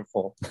is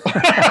beautiful.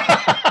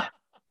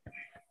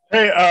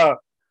 Hey,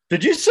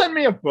 did you send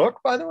me a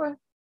book, by the way?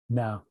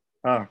 No.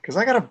 Because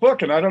I got a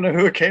book and I don't know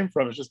who it came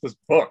from. It's just this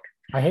book.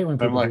 I hate when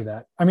people do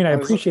that. I mean, I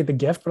appreciate the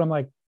gift, but I'm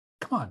like,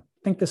 come on,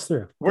 think this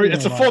through.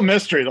 It's a full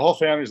mystery. The whole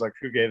family's like,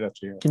 who gave that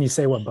to you? Can you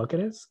say what book it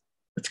is?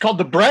 It's called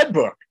The Bread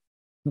Book.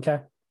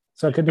 Okay.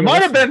 So it could be. It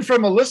might have been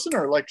from a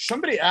listener. Like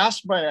somebody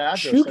asked my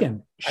address.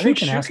 Shukin. I think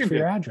Shukin asked for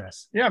your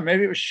address. Yeah,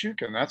 maybe it was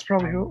Shukin. That's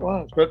probably who it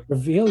was. But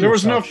reveal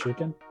yourself,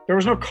 Shukin. There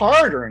was no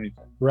card or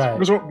anything. Right. It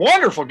was a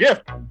wonderful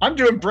gift. I'm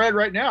doing bread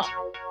right now.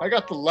 I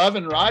got the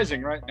leaven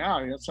rising right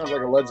now. It sounds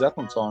like a Led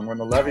Zeppelin song, when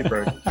the levee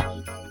breaks.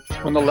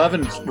 When the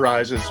leaven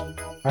rises. All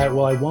right.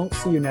 Well, I won't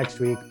see you next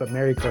week, but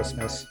Merry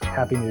Christmas.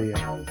 Happy New Year.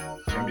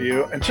 Same to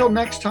you. Until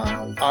next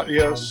time,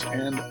 adios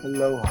and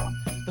aloha.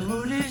 The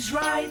mood is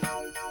right.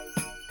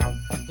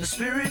 The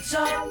spirit's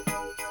up.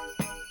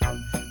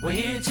 We're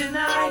here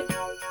tonight.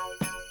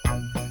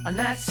 And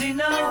that's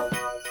enough.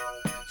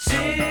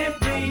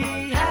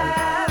 Simply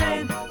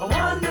having a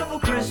wonderful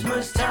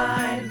Christmas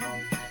time.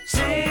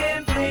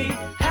 Simply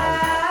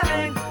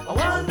having a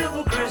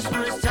wonderful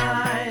Christmas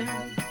time.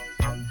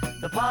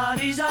 The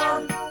party's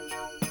on.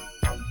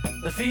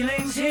 The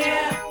feeling's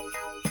here.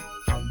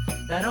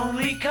 That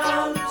only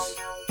comes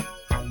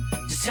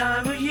this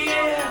time of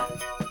year.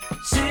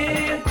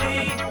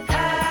 Simply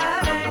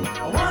having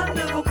a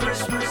wonderful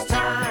Christmas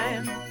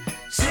time.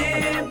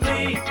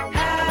 Simply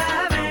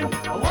having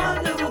a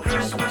wonderful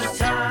Christmas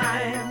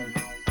time.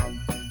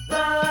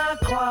 The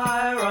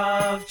choir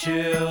of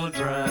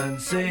children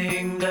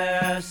sing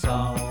their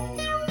song.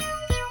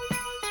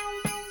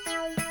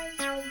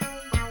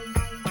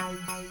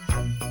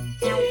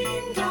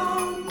 Ding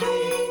dong,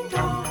 ding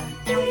dong,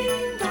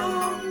 ding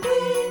dong,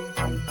 ding.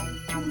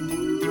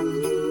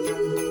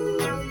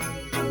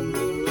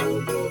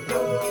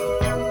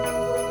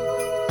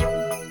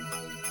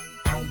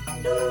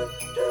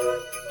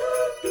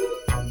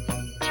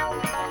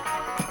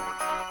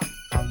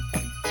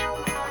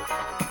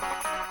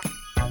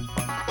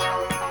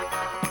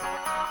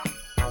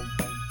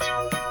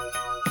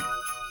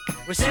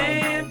 We're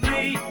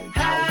simply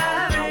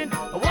having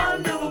a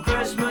wonderful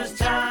Christmas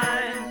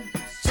time.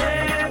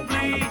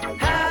 Simply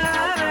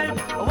having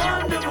a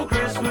wonderful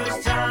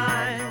Christmas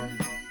time.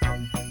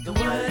 The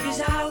word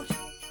is out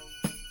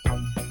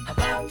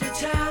about the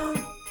town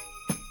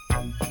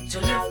to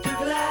lift a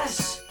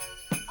glass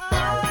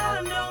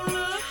and don't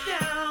look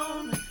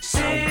down.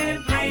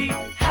 Simply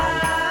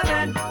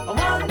having a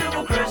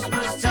wonderful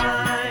Christmas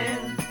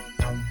time.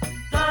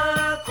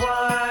 The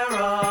choir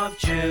of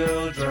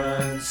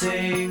children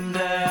sing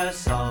their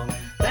song.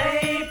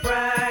 They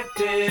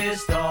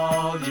practiced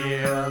all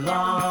year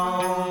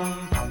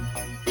long.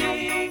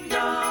 Ding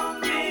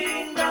dong,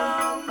 ding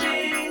dong,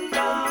 ding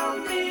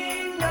dong,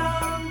 ding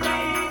dong,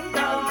 ding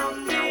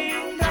dong,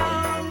 ding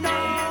dong,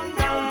 ding dong,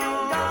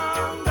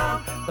 dong,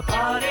 dong. The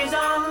party's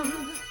on.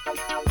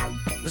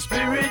 The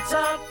spirit's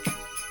up.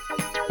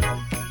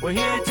 We're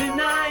here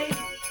tonight.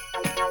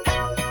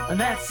 and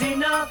that's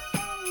enough.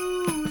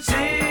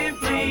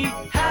 Simply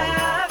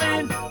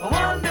having a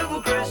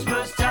wonderful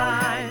Christmas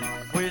time.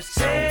 We're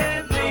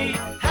simply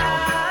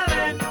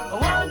having a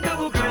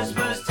wonderful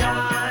Christmas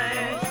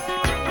time.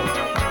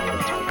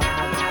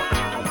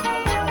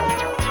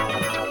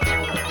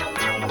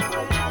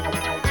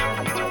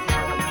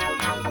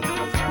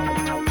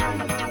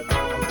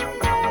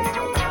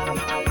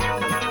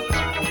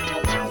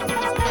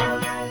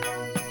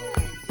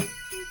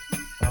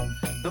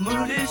 The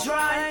mood is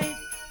right,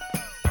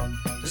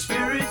 the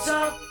spirit's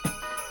up.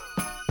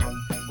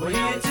 We're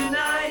here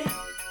tonight